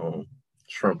some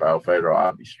shrimp Alfredo.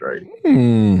 I'll be straight.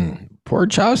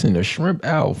 Pork chops and the shrimp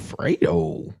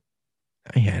Alfredo.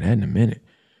 I ain't had that in a minute.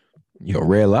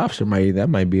 Red Lobster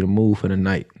might be the move for the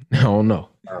night. I don't know.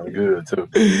 I'm good too.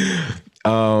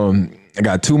 I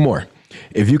got 2 more.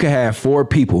 If you could have 4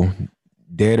 people,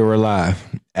 dead or alive,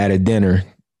 at a dinner,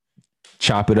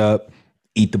 chop it up,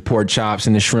 eat the pork chops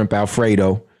and the shrimp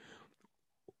Alfredo,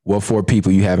 what 4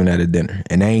 people you having at a dinner?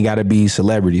 And they ain't got to be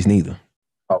celebrities neither.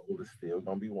 Oh, it's still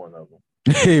gonna be one of them.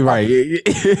 Right.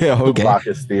 Yeah, okay. Tupac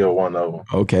is still one of them.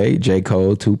 Okay. J.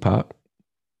 Cole, Tupac.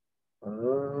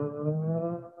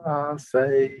 I'll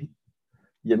say,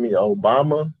 give me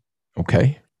Obama.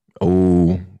 Okay.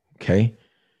 Oh, okay.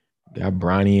 Got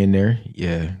Bronny in there.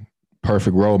 Yeah.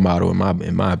 Perfect role model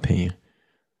in my opinion.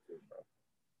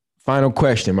 Final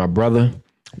question, my brother.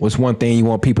 What's one thing you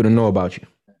want people to know about you?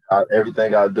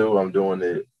 Everything I do, I'm doing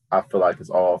it. I feel like it's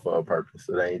all for a purpose.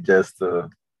 It ain't just to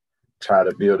try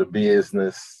to build a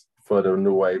business for the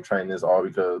New Wave Training. It's all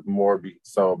because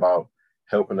so about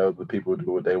helping other people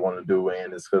do what they want to do.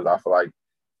 And it's because I feel like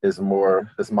it's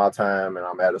my time and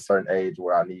I'm at a certain age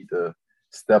where I need to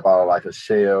step out of like a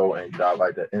shell and get out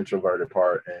like the introverted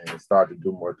part and start to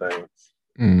do more things.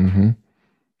 Mm-hmm.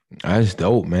 That's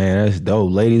dope, man. That's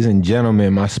dope. Ladies and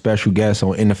gentlemen, my special guest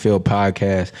on In the Field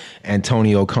podcast,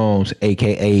 Antonio Combs,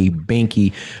 a.k.a.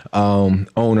 Binky,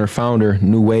 owner, founder,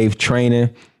 New Wave Training,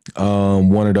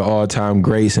 one of the all-time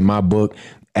greats in my book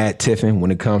at Tiffin when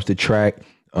it comes to track.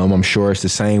 I'm sure it's the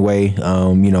same way,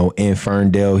 in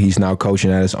Ferndale. He's now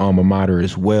coaching at his alma mater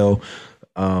as well.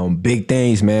 Big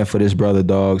things, man, for this brother,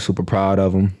 dog. Super proud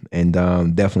of him. And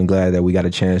definitely glad that we got a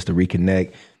chance to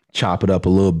reconnect, chop it up a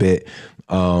little bit.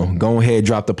 Go ahead,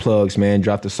 drop the plugs, man.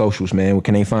 Drop the socials, man. Where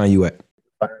can they find you at?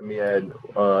 Find me at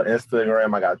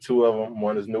Instagram. I got 2 of them.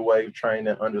 One is New Wave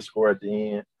Training _ at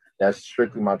the end. That's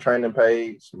strictly my training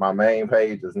page. My main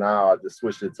page is now, I just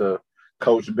switched it to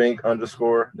Coach Bink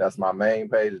 _ That's my main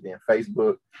page. Then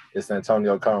Facebook, it's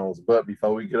Antonio Combs. But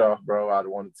before we get off, bro, I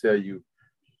want to tell you,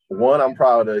 1, I'm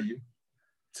proud of you.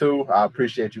 2, I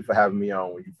appreciate you for having me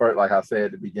on. When you first, like I said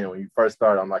at the beginning, when you first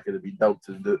started, I'm like, it'd be dope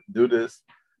to do this.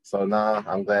 So now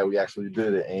I'm glad we actually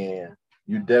did it. And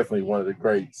you definitely one of the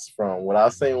greats from what I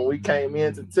seen when we came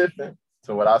into Tiffin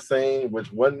to what I seen,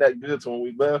 which wasn't that good to when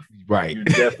we left. Right. You're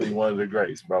definitely one of the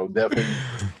greats, bro. Definitely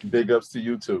big ups to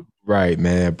you too. Right,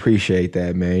 man. Appreciate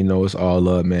that, man. You know, it's all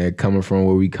up, man. Coming from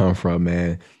where we come from,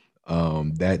 man.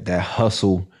 That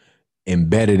hustle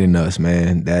embedded in us,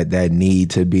 man. That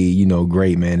need to be,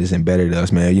 great, man, is embedded in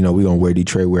us, man. We're gonna wear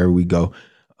Detroit wherever we go.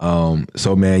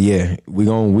 So man, yeah, we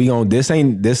gonna this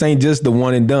ain't just the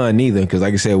one and done neither. Cause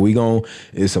like I said,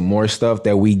 it's some more stuff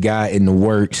that we got in the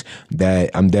works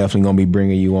that I'm definitely gonna be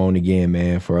bringing you on again,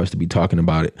 man, for us to be talking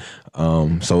about it.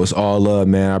 So it's all love,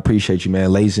 man. I appreciate you,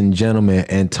 man. Ladies and gentlemen,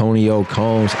 Antonio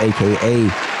Combs, AKA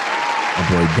my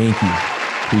boy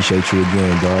Binky. Appreciate you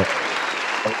again, dog.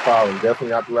 No problem. Definitely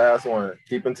not the last one.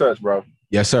 Keep in touch, bro.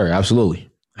 Yes, sir. Absolutely.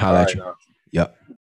 Holla at you. Now. Yep.